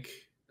just think,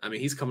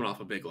 he's coming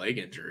off a big leg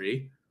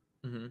injury.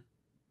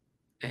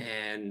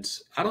 And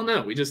I don't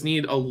know. We just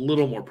need a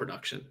little more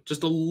production,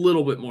 just a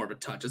little bit more of a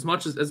touch. As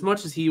much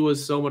as he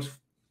was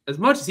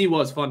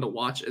fun to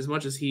watch, as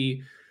much as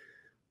he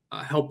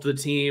helped the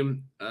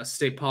team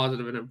stay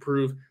positive and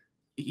improve,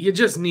 you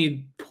just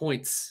need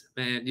points,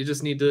 man. You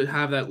just need to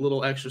have that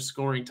little extra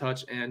scoring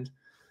touch, and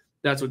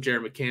that's what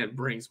Jared McCann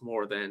brings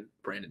more than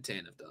Brandon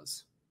Tanev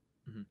does.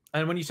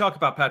 And when you talk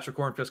about Patrick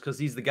Hornquist, because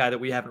he's the guy that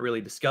we haven't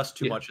really discussed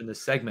too much in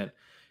this segment,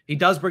 he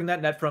does bring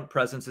that net front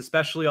presence,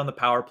 especially on the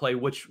power play,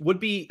 which would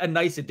be a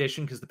nice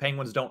addition because the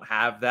Penguins don't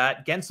have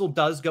that. Gensel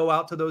does go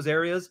out to those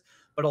areas,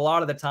 but a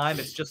lot of the time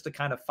it's just to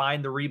kind of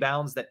find the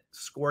rebounds that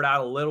scored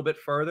out a little bit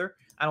further.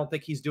 I don't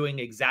think he's doing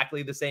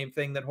exactly the same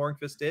thing that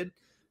Hornquist did,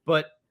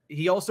 but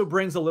he also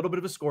brings a little bit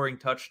of a scoring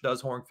touch,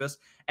 does Hornquist,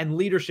 and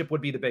leadership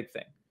would be the big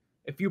thing.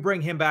 If you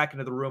bring him back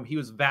into the room, he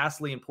was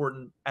vastly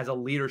important as a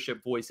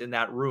leadership voice in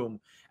that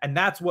room. And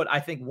that's what I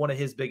think one of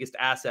his biggest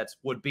assets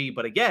would be.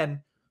 But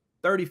again,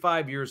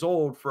 35 years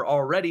old for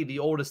already the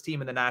oldest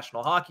team in the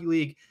National Hockey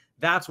League.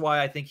 That's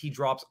why I think he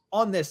drops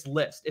on this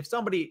list. If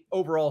somebody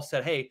overall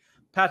said, hey,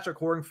 Patrick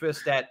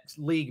Hornquist at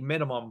league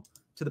minimum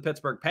to the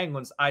Pittsburgh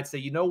Penguins, I'd say,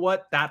 you know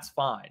what? That's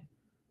fine.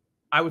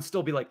 I would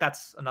still be like,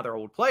 that's another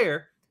old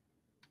player.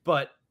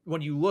 But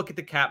when you look at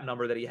the cap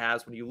number that he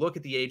has, when you look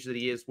at the age that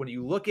he is, when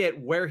you look at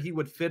where he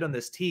would fit on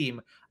this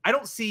team, I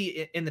don't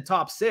see in the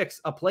top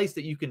six a place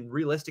that you can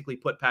realistically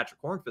put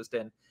Patrick Hornquist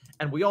in.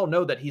 And we all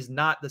know that he's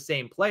not the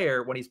same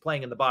player when he's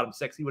playing in the bottom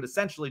six. He would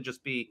essentially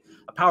just be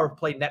a power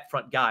play net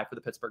front guy for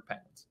the Pittsburgh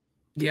Penguins.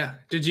 Yeah.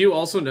 Did you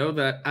also know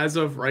that as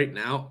of right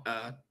now,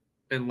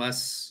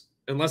 unless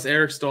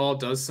Eric Stahl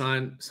does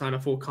sign a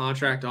full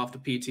contract off the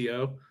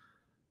PTO,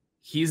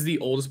 he's the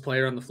oldest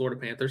player on the Florida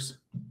Panthers?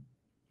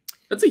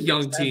 That's a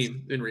young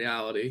team in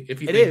reality,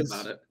 if you think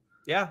about it.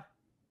 Yeah.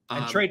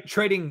 And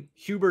trading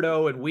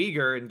Huberdeau and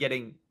Weegar and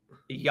getting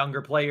a younger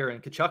player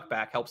and Tkachuk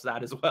back helps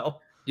that as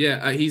well.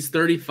 Yeah, he's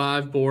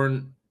 35,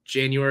 born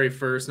January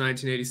 1st,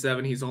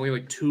 1987. He's only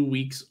like 2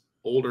 weeks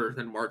older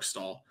than Mark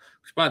Stahl.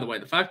 Which, by the way,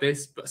 the fact they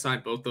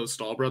signed both those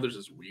Stahl brothers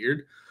is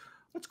weird.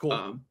 That's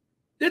cool.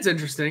 It's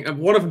interesting.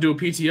 One of them do a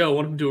PTO,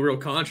 one of them do a real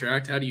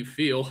contract. How do you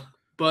feel?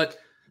 But,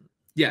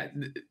 yeah,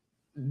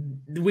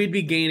 we'd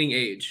be gaining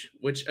age,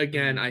 which,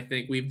 again, I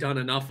think we've done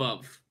enough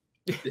of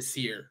this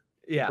year.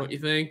 Yeah. Don't you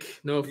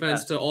think? No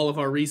offense to all of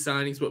our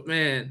re-signings, but,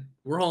 man,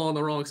 we're all on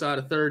the wrong side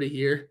of 30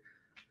 here.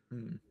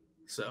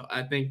 So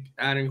I think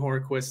adding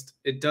Hornquist,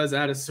 it does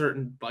add a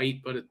certain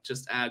bite, but it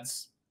just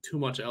adds too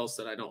much else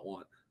that I don't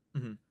want.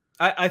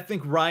 I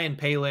think Ryan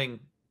Poehling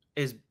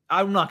is –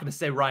 I'm not going to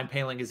say Ryan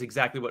Poehling is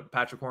exactly what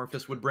Patrick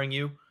Hornquist would bring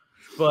you,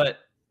 but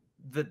 –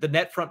 the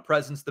net front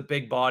presence, the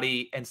big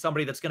body, and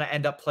somebody that's going to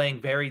end up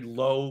playing very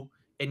low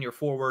in your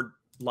forward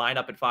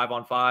lineup at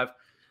 5-on-5.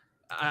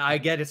 I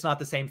get it's not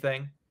the same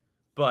thing,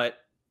 but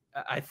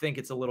I think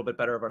it's a little bit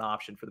better of an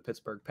option for the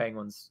Pittsburgh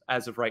Penguins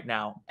as of right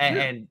now.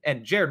 And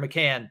Jared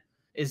McCann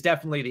is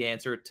definitely the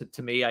answer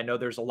to me. I know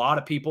there's a lot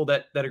of people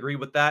that agree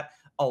with that.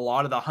 A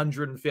lot of the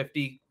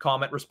 150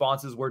 comment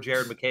responses were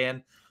Jared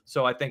McCann.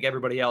 So I think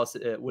everybody else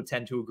would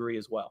tend to agree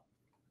as well.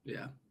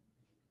 Yeah.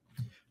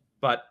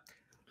 But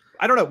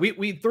I don't know.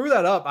 We threw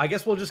that up. I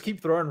guess we'll just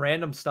keep throwing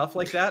random stuff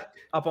like that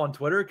up on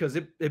Twitter because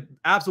it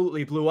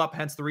absolutely blew up,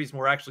 hence the reason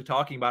we're actually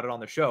talking about it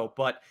on the show.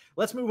 But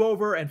let's move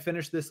over and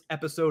finish this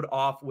episode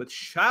off with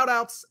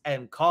shout-outs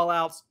and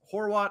call-outs.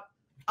 Horwat,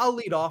 I'll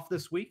lead off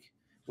this week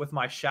with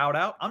my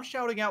shout-out. I'm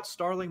shouting out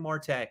Starling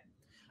Marte.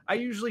 I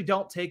usually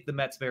don't take the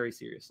Mets very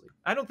seriously.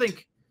 I don't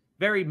think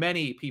very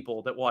many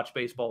people that watch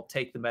baseball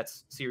take the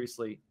Mets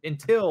seriously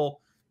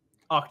until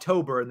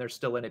October, and they're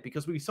still in it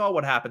because we saw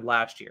what happened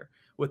last year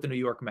with the New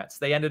York Mets.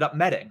 They ended up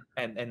metting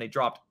and they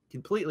dropped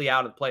completely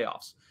out of the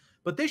playoffs.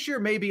 But this year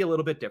may be a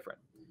little bit different.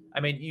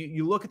 I mean,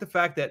 you look at the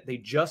fact that they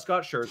just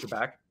got Scherzer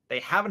back. They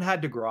haven't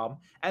had DeGrom,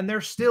 and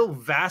they're still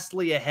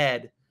vastly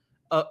ahead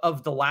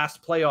of the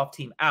last playoff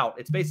team out.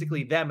 It's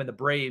basically them and the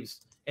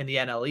Braves in the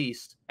NL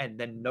East and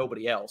then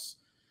nobody else.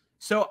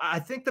 So I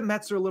think the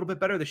Mets are a little bit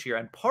better this year.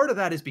 And part of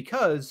that is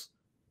because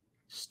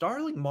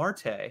Starling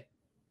Marte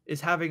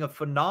is having a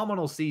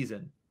phenomenal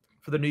season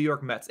for the New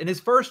York Mets in his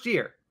first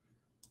year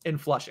in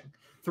Flushing.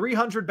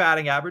 300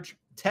 batting average,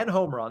 10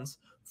 home runs,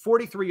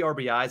 43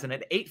 RBIs, and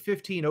an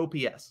 815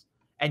 OPS.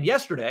 And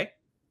yesterday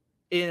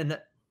in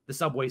the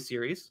Subway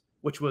Series,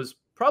 which was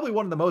probably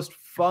one of the most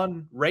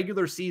fun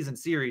regular season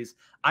series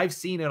I've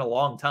seen in a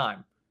long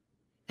time,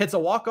 hits a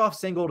walk-off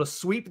single to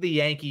sweep the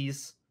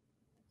Yankees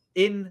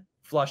in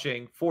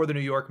Flushing for the New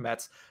York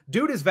Mets.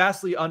 Dude is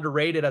vastly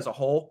underrated as a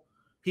whole.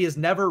 He has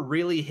never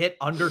really hit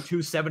under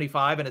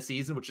 275 in a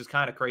season, which is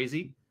kind of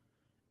crazy.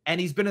 And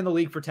he's been in the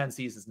league for 10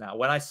 seasons now.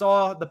 When I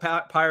saw the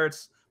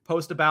Pirates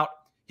post about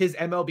his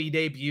MLB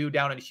debut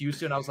down in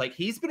Houston, I was like,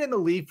 he's been in the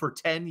league for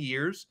 10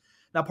 years.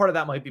 Now, part of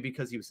that might be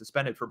because he was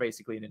suspended for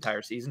basically an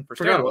entire season for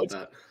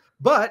steroids.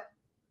 But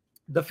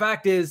the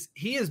fact is,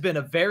 he has been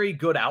a very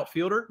good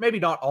outfielder. Maybe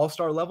not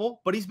all-star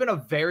level, but he's been a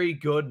very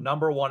good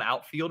number one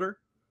outfielder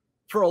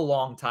for a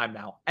long time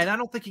now. And I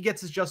don't think he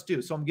gets his just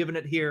due. So I'm giving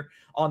it here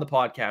on the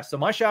podcast. So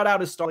my shout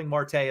out is Starling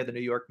Marte of the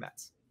New York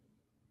Mets.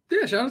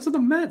 Yeah, shout out to the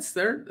Mets.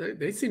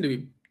 They seem to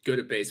be good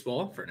at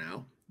baseball for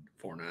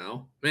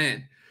now.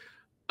 Man.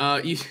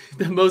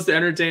 The most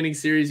entertaining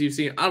series you've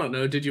seen. I don't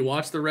know. Did you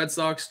watch the Red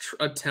Sox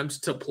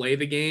attempt to play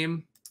the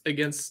game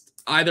against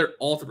either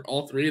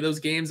all three of those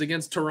games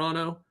against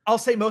Toronto? I'll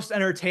say most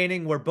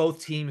entertaining where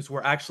both teams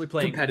were actually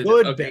playing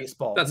good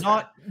baseball. That's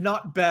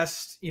not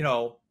best, you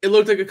know. It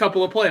looked like a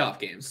couple of playoff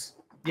games.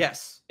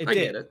 Yes, it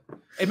did.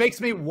 It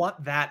makes me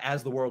want that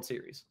as the World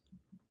Series.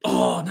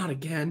 Oh, not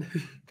again.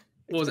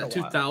 What was that,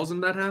 2000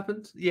 that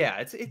happened? Yeah,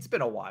 it's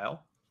been a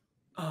while.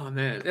 Oh,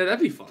 man. Yeah, that'd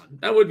be fun.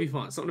 That would be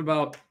fun. Something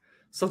about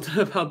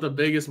the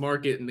biggest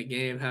market in the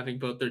game having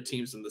both their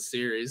teams in the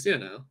series, you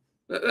know.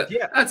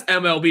 Yeah. That's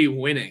MLB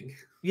winning.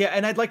 Yeah,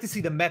 and I'd like to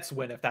see the Mets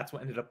win if that's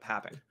what ended up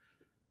happening.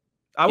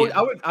 I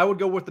would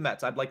go with the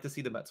Mets. I'd like to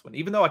see the Mets win,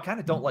 even though I kind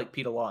of don't like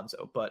Pete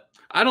Alonso, but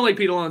I don't like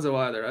Pete Alonso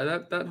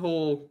either. That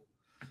whole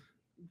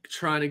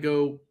trying to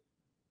go,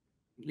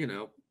 you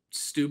know,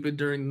 stupid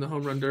during the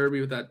home run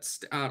derby with that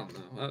I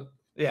don't know.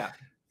 Yeah.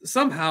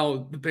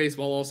 Somehow the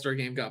baseball all-star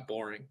game got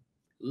boring.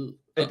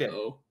 It did.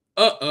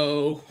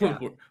 Uh-oh. Yeah.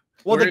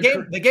 Well,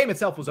 the game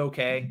itself was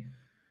okay.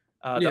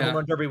 The home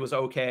run derby was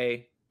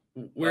okay.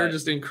 We're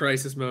just in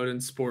crisis mode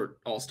in sport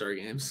all-star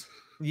games.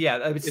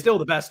 Yeah, it's still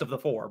the best of the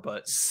four,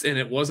 but and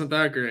it wasn't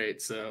that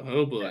great, so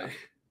oh boy.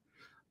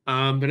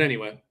 Yeah. But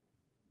anyway,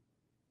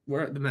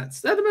 we're at the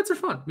Mets. Yeah, the Mets are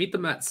fun. Meet the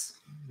Mets.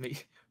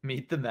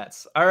 Meet the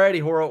Mets.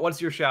 Alrighty, Horo,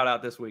 what's your shout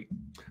out this week?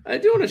 I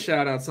do want to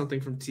shout out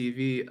something from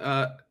TV.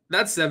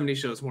 That 70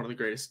 show is one of the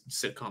greatest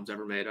sitcoms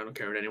ever made. I don't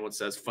care what anyone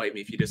says. Fight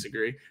me if you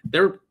disagree.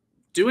 They're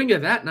doing a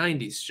That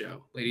 90s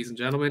show, ladies and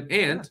gentlemen.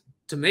 And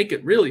to make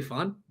it really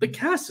fun, the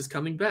cast is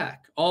coming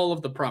back. All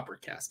of the proper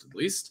cast, at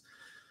least,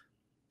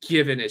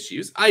 given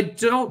issues. I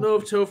don't know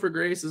if Topher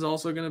Grace is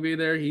also going to be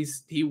there. He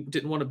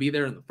didn't want to be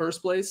there in the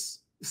first place.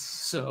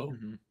 So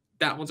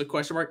that one's a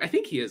question mark. I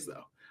think he is,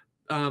 though.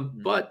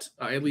 But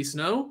I at least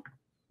know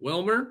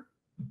Wilmer,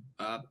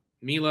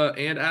 Mila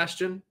and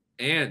Ashton,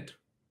 and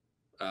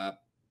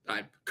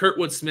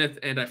Kurtwood Smith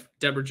and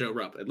Deborah Jo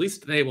Rupp. At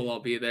least they will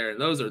all be there,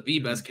 and those are the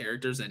best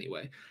characters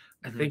anyway.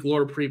 I think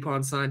Laura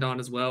Prepon signed on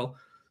as well.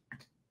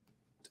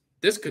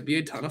 This could be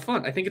a ton of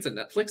fun. I think it's a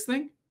Netflix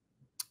thing.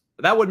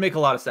 That would make a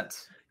lot of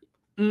sense.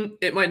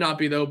 It might not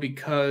be, though,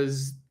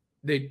 because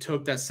they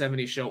took that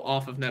 70 show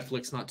off of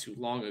Netflix not too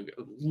long ago,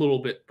 a little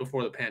bit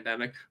before the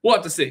pandemic. We'll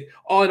have to see.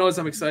 All I know is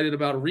I'm excited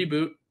about a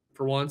reboot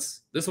for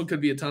once. This one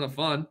could be a ton of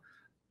fun.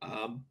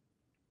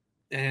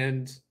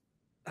 And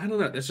I don't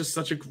know. It's just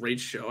such a great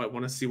show. I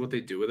want to see what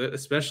they do with it,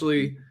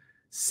 especially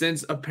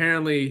since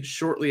apparently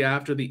shortly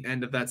after the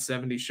end of that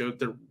 70 show,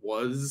 there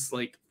was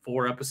like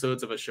 4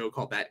 episodes of a show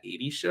called That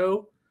 80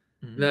 Show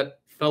that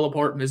fell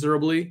apart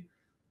miserably.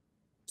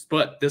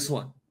 But this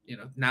one, you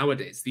know,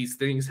 nowadays, these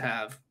things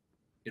have,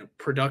 you know,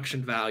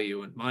 production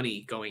value and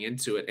money going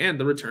into it and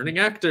the returning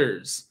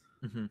actors.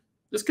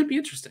 This could be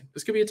interesting.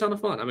 This could be a ton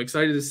of fun. I'm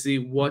excited to see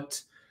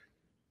what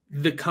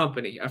the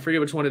company, I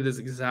forget which one it is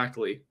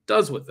exactly,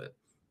 does with it.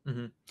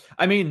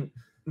 I mean,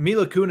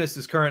 Mila Kunis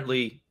is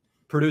currently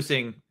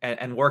producing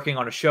and working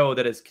on a show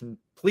that is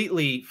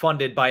completely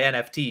funded by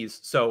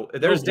NFTs. So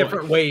there's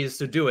different ways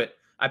to do it.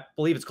 I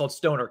believe it's called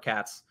Stoner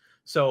Cats.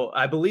 So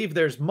I believe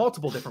there's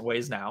multiple different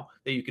ways now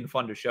that you can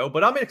fund a show,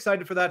 but I'm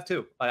excited for that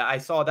too. I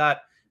saw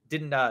that,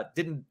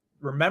 didn't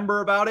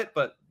remember about it,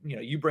 but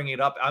you bringing it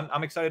up,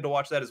 I'm excited to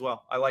watch that as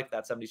well. I like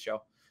that 70s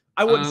show.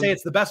 I wouldn't say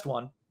it's the best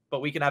one, but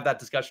we can have that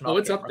discussion. Oh,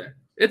 it's up there.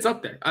 It's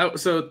up there.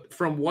 So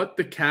from what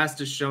the cast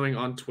is showing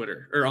on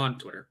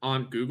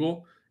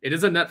Google, it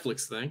is a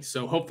Netflix thing.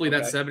 So hopefully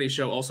that 70s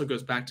show also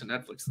goes back to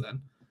Netflix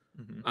then.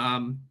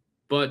 Mm-hmm.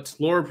 But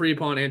Laura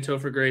Prepon and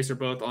Topher Grace are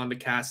both on the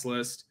cast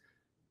list,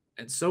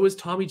 and so is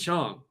Tommy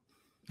Chong.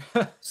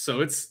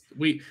 So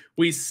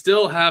we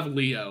still have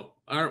Leo.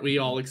 Aren't we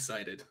all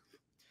excited?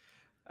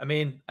 I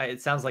mean,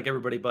 it sounds like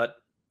everybody but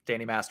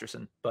Danny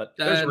Masterson, but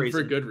there's a reason.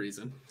 For good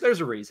reason.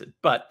 There's a reason.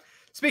 But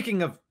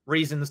speaking of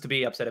reasons to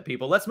be upset at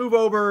people, let's move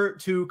over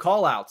to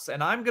call-outs,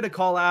 and I'm going to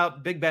call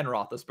out Big Ben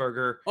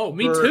Roethlisberger. Oh,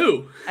 me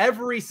too.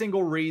 Every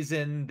single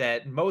reason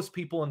that most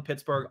people in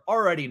Pittsburgh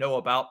already know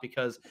about,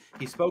 because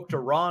he spoke to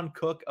Ron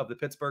Cook of the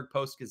Pittsburgh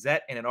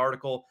Post-Gazette in an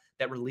article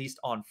that released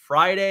on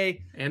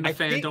Friday. And the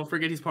Fan. Don't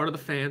forget he's part of the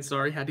Fan.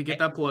 Sorry, had to get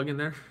that plug in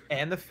there.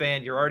 And the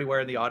Fan. You're already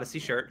wearing the Odyssey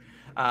shirt.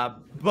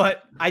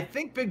 But I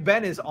think Big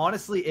Ben is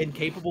honestly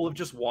incapable of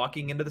just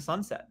walking into the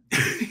sunset.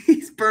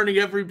 He's burning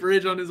every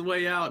bridge on his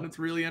way out, and it's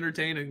really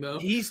entertaining, though.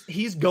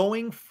 He's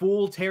going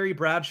full Terry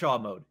Bradshaw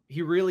mode.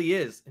 He really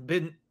is.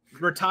 Been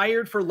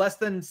retired for less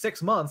than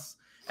 6 months,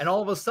 and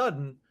all of a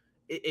sudden,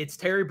 it's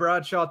Terry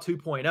Bradshaw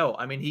 2.0.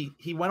 I mean,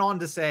 he went on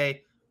to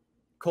say,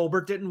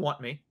 Colbert didn't want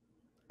me.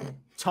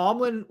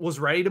 Tomlin was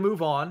ready to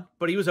move on,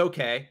 but he was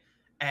okay.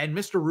 And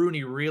Mr.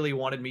 Rooney really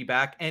wanted me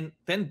back, and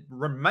then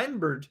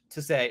remembered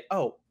to say,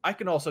 oh, I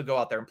can also go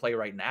out there and play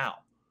right now.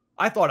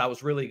 I thought I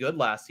was really good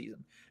last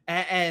season.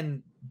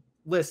 And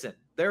listen,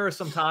 there are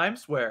some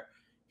times where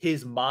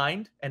his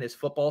mind and his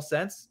football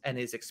sense and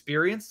his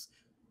experience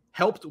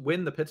helped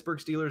win the Pittsburgh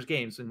Steelers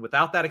games. And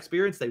without that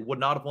experience, they would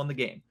not have won the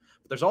game.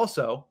 But there's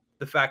also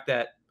the fact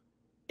that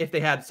if they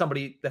had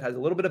somebody that has a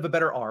little bit of a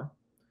better arm,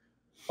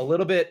 a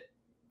little bit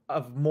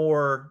of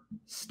more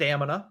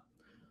stamina,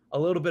 a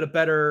little bit of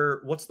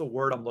better, what's the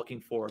word I'm looking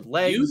for?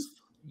 Legs.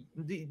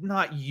 Youth?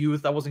 Not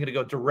youth. I wasn't going to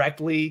go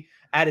directly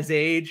at his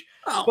age,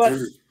 but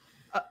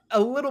a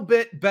little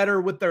bit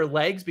better with their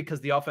legs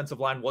because the offensive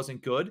line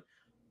wasn't good.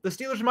 The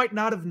Steelers might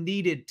not have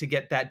needed to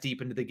get that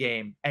deep into the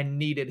game and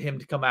needed him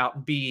to come out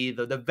and be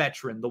the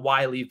veteran, the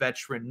wily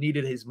veteran,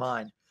 needed his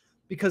mind,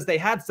 because they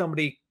had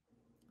somebody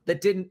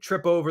that didn't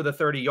trip over the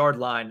 30-yard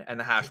line and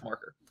the hash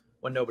marker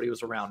when nobody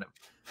was around him.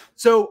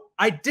 So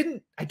I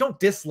don't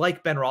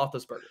dislike Ben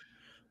Roethlisberger.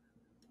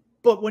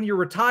 But when you're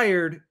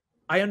retired,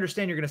 I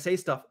understand you're going to say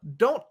stuff.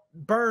 Don't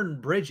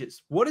burn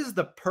bridges. What is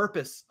the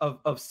purpose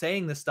of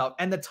saying this stuff?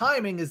 And the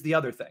timing is the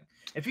other thing.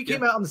 If he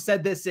came out and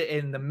said this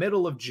in the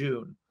middle of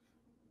June,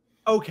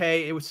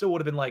 okay, it still would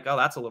have been like, oh,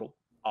 that's a little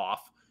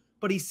off.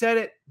 But he said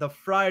it the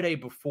Friday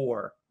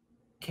before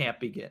camp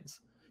begins.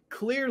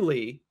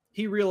 Clearly,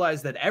 he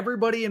realized that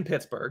everybody in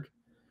Pittsburgh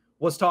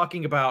was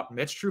talking about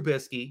Mitch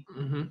Trubisky,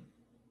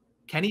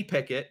 Kenny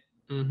Pickett,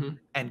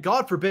 and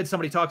God forbid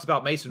somebody talks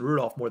about Mason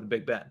Rudolph more than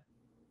Big Ben.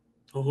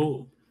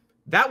 Oh,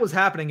 that was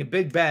happening. And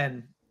Big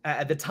Ben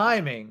at the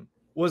timing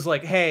was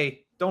like,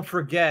 hey, don't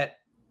forget,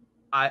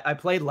 I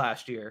played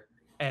last year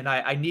and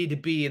I need to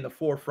be in the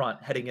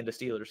forefront heading into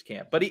Steelers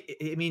camp. But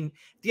I mean,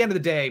 at the end of the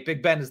day,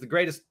 Big Ben is the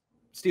greatest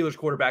Steelers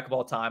quarterback of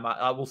all time.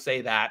 I will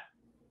say that.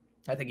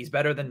 I think he's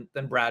better than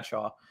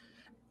Bradshaw,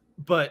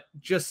 but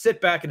just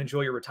sit back and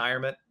enjoy your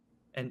retirement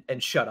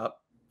and shut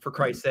up, for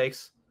Christ's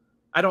sakes.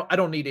 I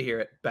don't need to hear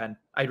it, Ben.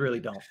 I really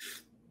don't.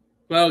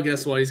 Well,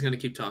 guess what? He's going to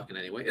keep talking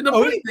anyway. And the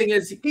funny thing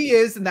is, he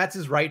is, and that's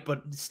his right.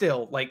 But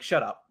still, like,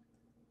 shut up.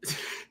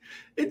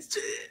 It's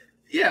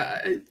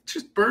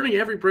just burning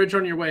every bridge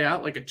on your way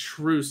out, like a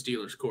true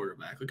Steelers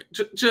quarterback. Like,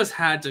 just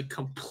had to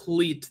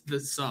complete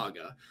the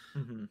saga.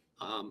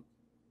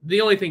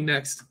 The only thing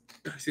next,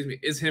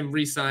 is him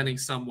re-signing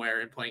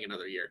somewhere and playing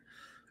another year,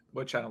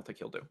 which I don't think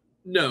he'll do.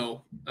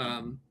 No,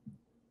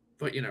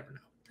 but you never know.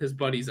 His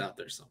buddy's out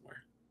there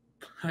somewhere.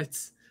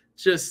 It's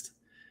just.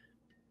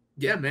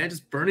 Yeah, man,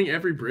 just burning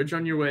every bridge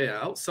on your way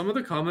out. Some of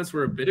the comments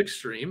were a bit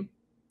extreme.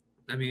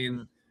 I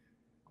mean,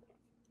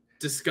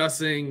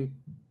 discussing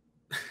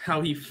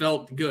how he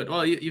felt good.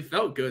 Well, you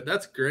felt good.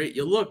 That's great.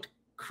 You looked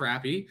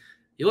crappy.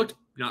 You looked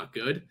not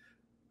good.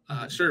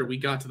 Sure, we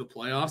got to the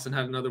playoffs and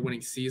had another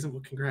winning season.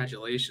 Well,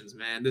 congratulations,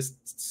 man.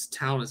 This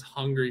town is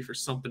hungry for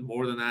something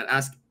more than that.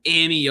 Ask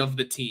any of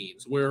the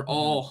teams. We're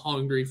all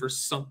hungry for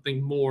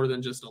something more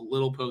than just a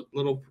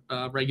little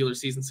regular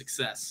season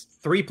success.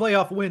 3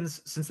 playoff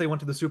wins since they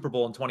went to the Super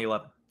Bowl in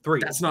 2011.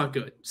 3. That's not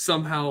good.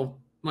 Somehow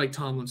Mike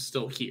Tomlin's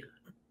still here.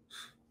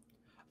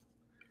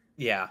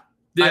 Yeah.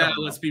 Yeah,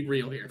 let's be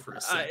real here for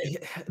a second.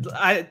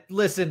 I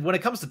listen, when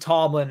it comes to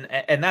Tomlin,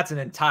 and that's an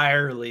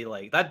entirely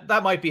like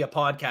that might be a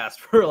podcast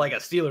for like a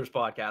Steelers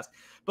podcast.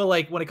 But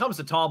like when it comes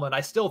to Tomlin,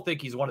 I still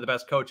think he's one of the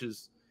best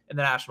coaches in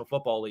the National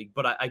Football League.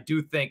 But I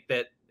do think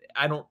that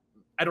I don't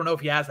know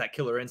if he has that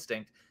killer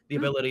instinct, the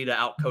ability to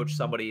outcoach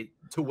somebody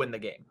to win the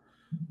game.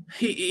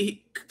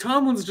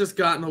 Tomlin's just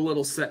gotten a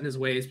little set in his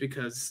ways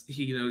because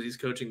he knows he's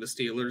coaching the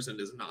Steelers and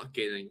is not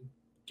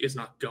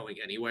going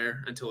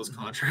anywhere until his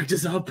contract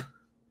is up,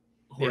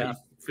 or he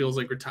feels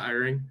like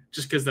retiring,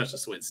 just because that's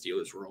just the way the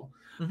Steelers roll.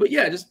 But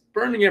yeah, just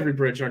burning every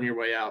bridge on your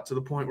way out to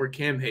the point where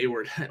Cam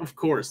Hayward, of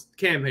course,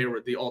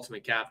 the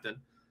ultimate captain.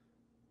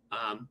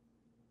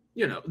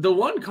 The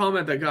one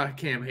comment that got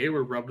Cam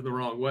Hayward rubbed the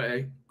wrong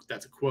way,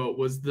 that's a quote,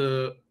 was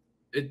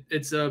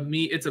it's a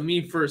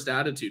me first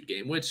attitude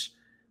game, which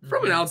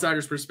from an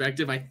outsider's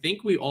perspective, I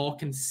think we all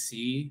can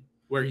see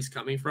where he's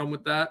coming from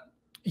with that.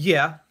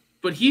 Yeah.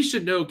 But he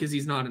should know, because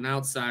he's not an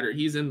outsider.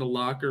 He's in the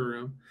locker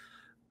room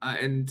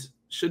and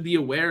should be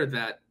aware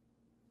that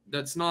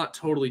that's not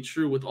totally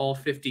true with all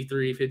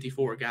 53,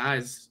 54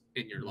 guys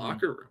in your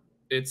locker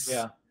room.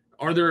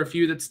 Are there a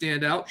few that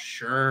stand out?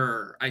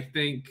 Sure. I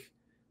think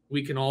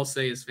we can all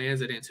say as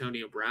fans that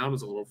Antonio Brown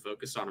was a little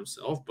focused on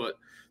himself, but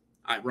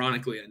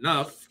ironically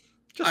enough,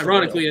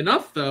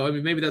 though, I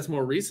mean, maybe that's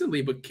more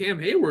recently, but Cam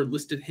Hayward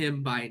listed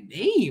him by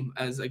name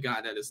as a guy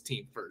that is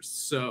team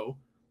first. So,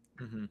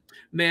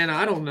 man,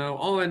 I don't know.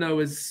 All I know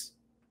is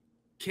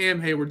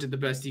Cam Hayward did the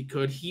best he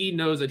could. He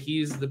knows that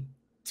he's the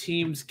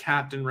team's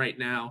captain right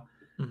now,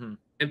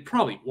 and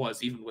probably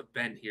was even with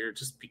Ben here,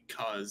 just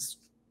because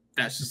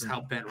that's just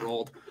how Ben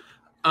rolled.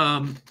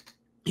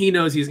 He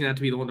knows he's going to have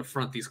to be the one to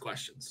front these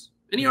questions,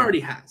 and he already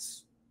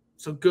has.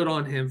 So good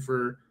on him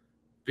for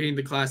being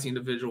the classy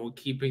individual and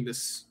keeping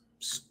this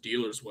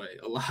Steelers way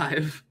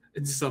alive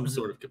in some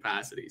sort of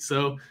capacity.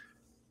 So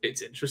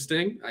it's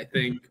interesting. I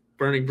think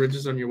burning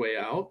bridges on your way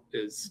out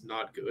is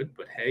not good,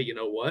 but hey, you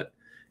know what?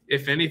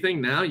 If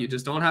anything, now you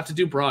just don't have to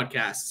do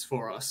broadcasts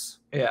for us.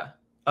 Yeah.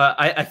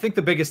 I think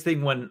the biggest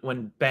thing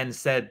when Ben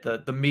said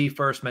the me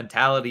first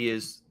mentality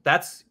is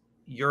that's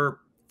your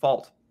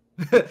fault.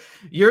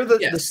 You're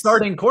the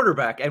starting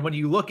quarterback. And when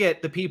you look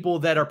at the people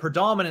that are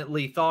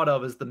predominantly thought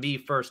of as the me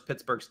first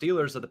Pittsburgh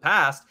Steelers of the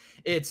past,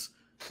 it's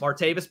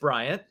Martavis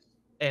Bryant,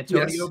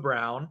 Antonio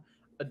Brown,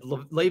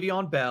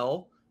 Le'Veon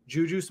Bell,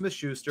 Juju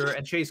Smith-Schuster,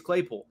 and Chase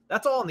Claypool.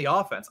 That's all on the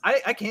offense.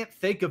 I can't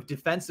think of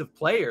defensive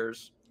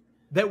players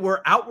that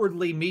were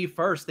outwardly me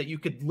first that you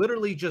could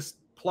literally just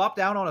plop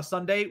down on a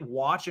Sunday,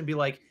 watch, and be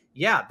like,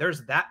 yeah,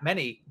 there's that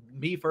many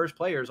me first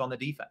players on the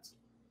defense.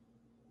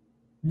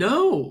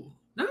 No,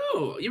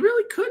 you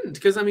really couldn't,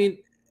 because, I mean,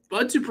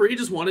 Bud Dupree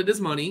just wanted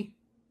his money.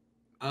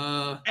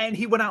 And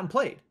he went out and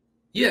played.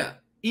 Yeah.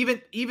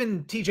 Even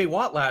TJ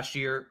Watt last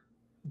year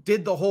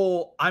did the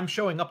whole, I'm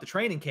showing up to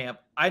training camp,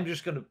 I'm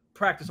just going to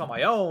practice on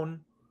my own,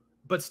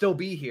 but still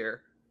be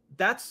here.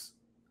 That's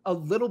a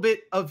little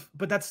bit of,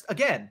 but that's,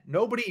 again,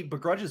 nobody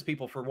begrudges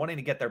people for wanting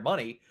to get their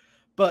money,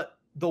 but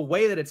the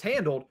way that it's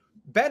handled,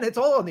 Ben, it's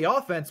all on the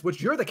offense,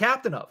 which you're the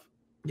captain of.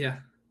 Yeah.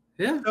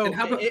 Yeah.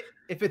 So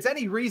if it's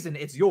any reason,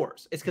 it's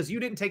yours. It's because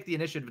you didn't take the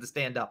initiative to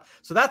stand up.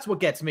 So that's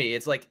what gets me.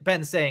 It's like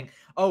Ben saying,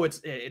 oh,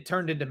 it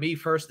turned into me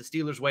first. The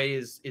Steelers way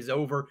is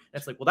over. And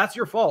it's like, well, that's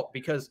your fault,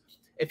 because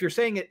if you're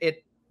saying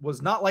it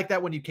was not like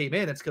that when you came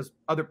in, it's because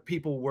other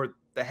people were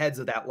the heads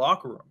of that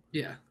locker room.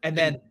 Yeah. And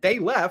then they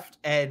left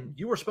and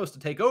you were supposed to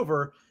take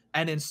over.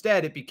 And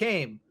instead it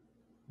became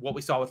what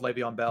we saw with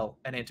Le'Veon Bell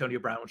and Antonio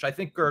Brown, which I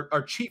think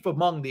are chief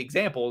among the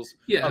examples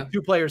of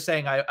two players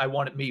saying, I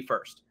want it me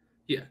first.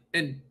 Yeah.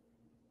 And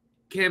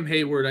Cam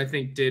Hayward, I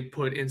think, did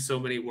put in so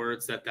many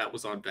words that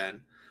was on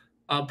Ben.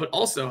 But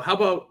also, how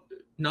about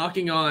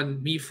knocking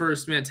on me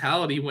first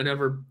mentality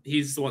whenever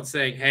he's the one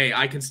saying, hey,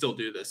 I can still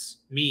do this.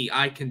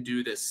 I can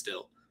do this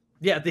still.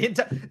 Yeah, the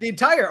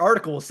entire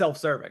article was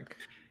self-serving.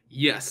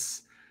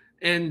 Yes.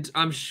 And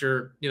I'm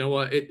sure, you know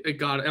what,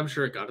 I'm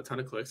sure it got a ton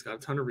of clicks, got a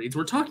ton of reads.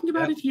 We're talking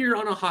about it here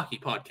on a hockey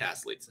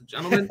podcast, ladies and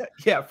gentlemen.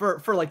 Yeah,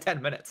 for like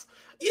 10 minutes.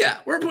 Yeah,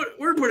 we're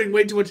putting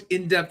way too much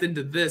in-depth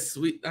into this.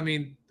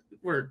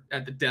 We're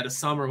at the dead of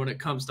summer when it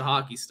comes to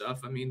hockey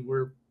stuff. I mean,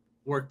 we're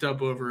worked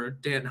up over a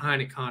Danton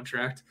Heinen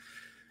contract.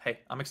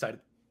 Hey, I'm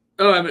excited.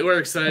 Oh, I mean, we're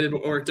excited.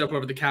 We're worked up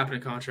over the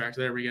Kaepernick contract.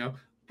 There we go.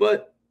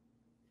 But,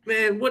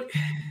 man,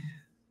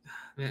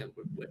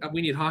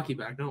 we need hockey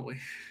back, don't we?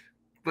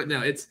 But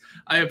no,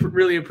 I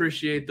really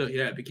appreciate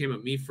it became a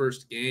me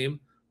first game.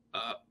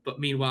 But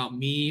meanwhile,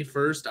 me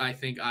first, I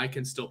think I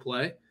can still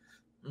play.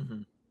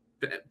 Mm-hmm.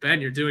 Ben,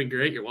 you're doing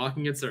great. You're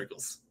walking in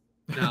circles.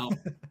 Now,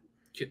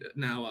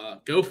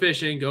 go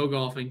fishing, go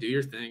golfing, do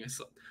your thing.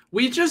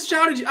 I just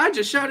shouted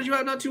you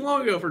out not too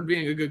long ago for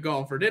being a good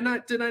golfer, didn't I?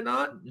 Did I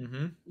not?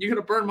 Mm-hmm. You're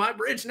gonna burn my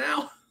bridge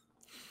now?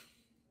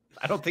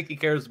 I don't think he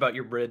cares about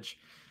your bridge.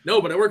 No,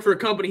 but I work for a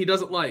company he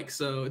doesn't like,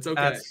 so it's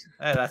okay.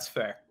 That's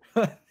fair.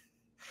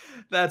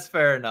 That's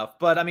fair enough.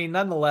 But I mean,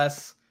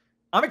 nonetheless,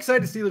 I'm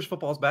excited Steelers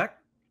football's back.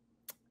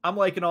 I'm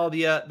liking all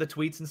the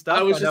tweets and stuff.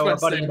 I was just about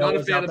to say, not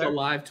a fan of the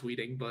live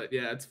tweeting, but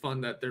yeah, it's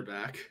fun that they're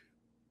back.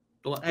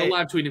 The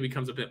live tweeting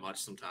becomes a bit much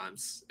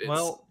sometimes.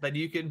 Well, then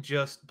you can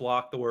just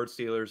block the word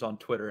Steelers on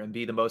Twitter and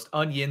be the most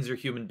un-Yinzer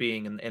human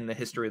being in the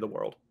history of the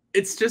world.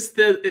 It's just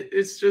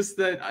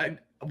that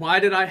why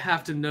did I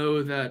have to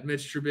know that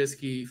Mitch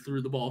Trubisky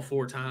threw the ball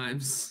 4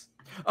 times?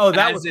 Oh,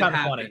 that was kind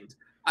of funny.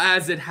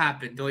 As it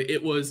happened,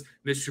 it was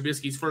Mitch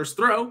Trubisky's first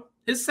throw,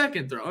 His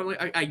second throw. I'm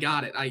like, I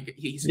got it.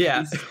 He's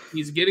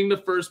getting the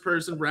first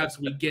person reps.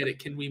 We get it.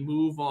 Can we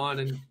move on?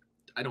 And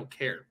I don't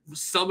care.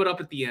 Sum it up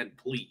at the end,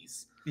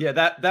 please. Yeah,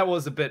 that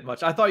was a bit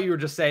much. I thought you were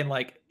just saying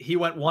like he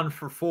went 1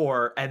 for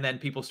 4 and then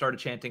people started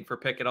chanting for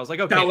Pickett. I was like,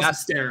 okay, that was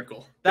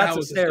hysterical. That's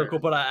hysterical.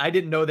 But I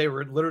didn't know they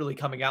were literally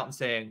coming out and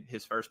saying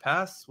his first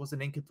pass was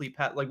an incomplete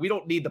pass. Like, we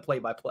don't need the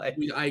play-by-play.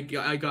 I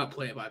got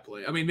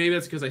play-by-play. I mean, maybe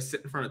that's because I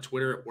sit in front of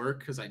Twitter at work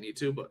because I need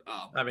to. But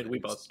I mean, we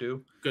both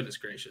do. Goodness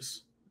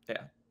gracious.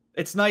 Yeah.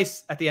 It's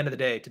nice at the end of the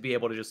day to be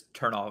able to just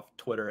turn off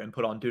Twitter and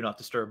put on do not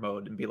disturb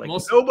mode and be like,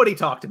 nobody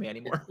talk to me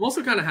anymore. I'm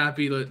also kind of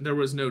happy that there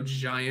was no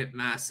giant,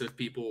 massive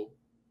people,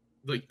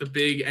 like the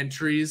big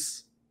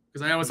entries,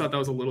 because I always thought that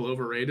was a little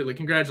overrated. Like,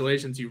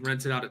 congratulations, you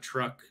rented out a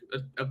truck,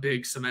 a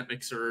big cement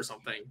mixer or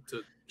something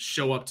to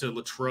show up to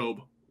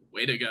Latrobe.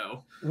 Way to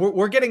go.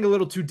 We're getting a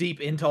little too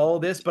deep into all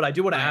of this, but I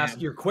do want to ask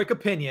your quick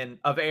opinion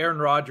of Aaron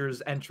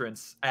Rodgers'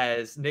 entrance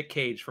as Nick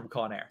Cage from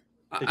Con Air.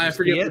 I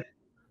forget it.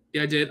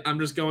 Yeah, I did. I'm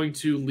just going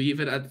to leave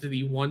it at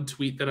the one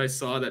tweet that I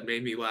saw that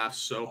made me laugh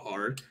so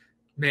hard.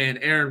 Man,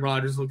 Aaron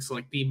Rodgers looks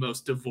like the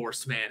most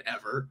divorced man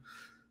ever.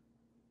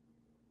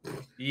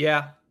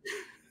 Yeah.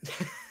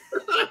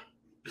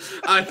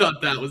 I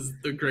thought that was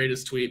the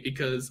greatest tweet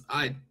because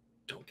I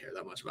don't care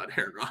that much about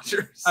Aaron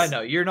Rodgers. I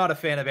know you're not a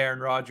fan of Aaron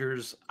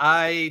Rodgers.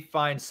 I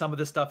find some of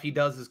the stuff he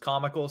does is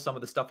comical. Some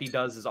of the stuff he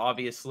does is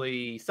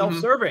obviously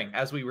self-serving,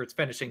 as we were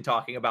finishing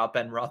talking about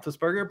Ben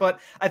Roethlisberger. But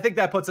I think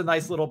that puts a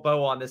nice little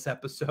bow on this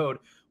episode.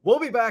 We'll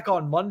be back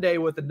on Monday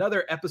with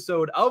another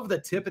episode of the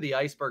Tip of the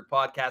Ice-Burgh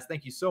podcast.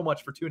 Thank you so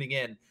much for tuning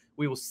in.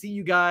 We will see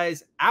you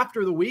guys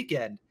after the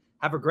weekend.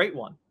 Have a great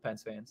one,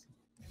 Pens fans.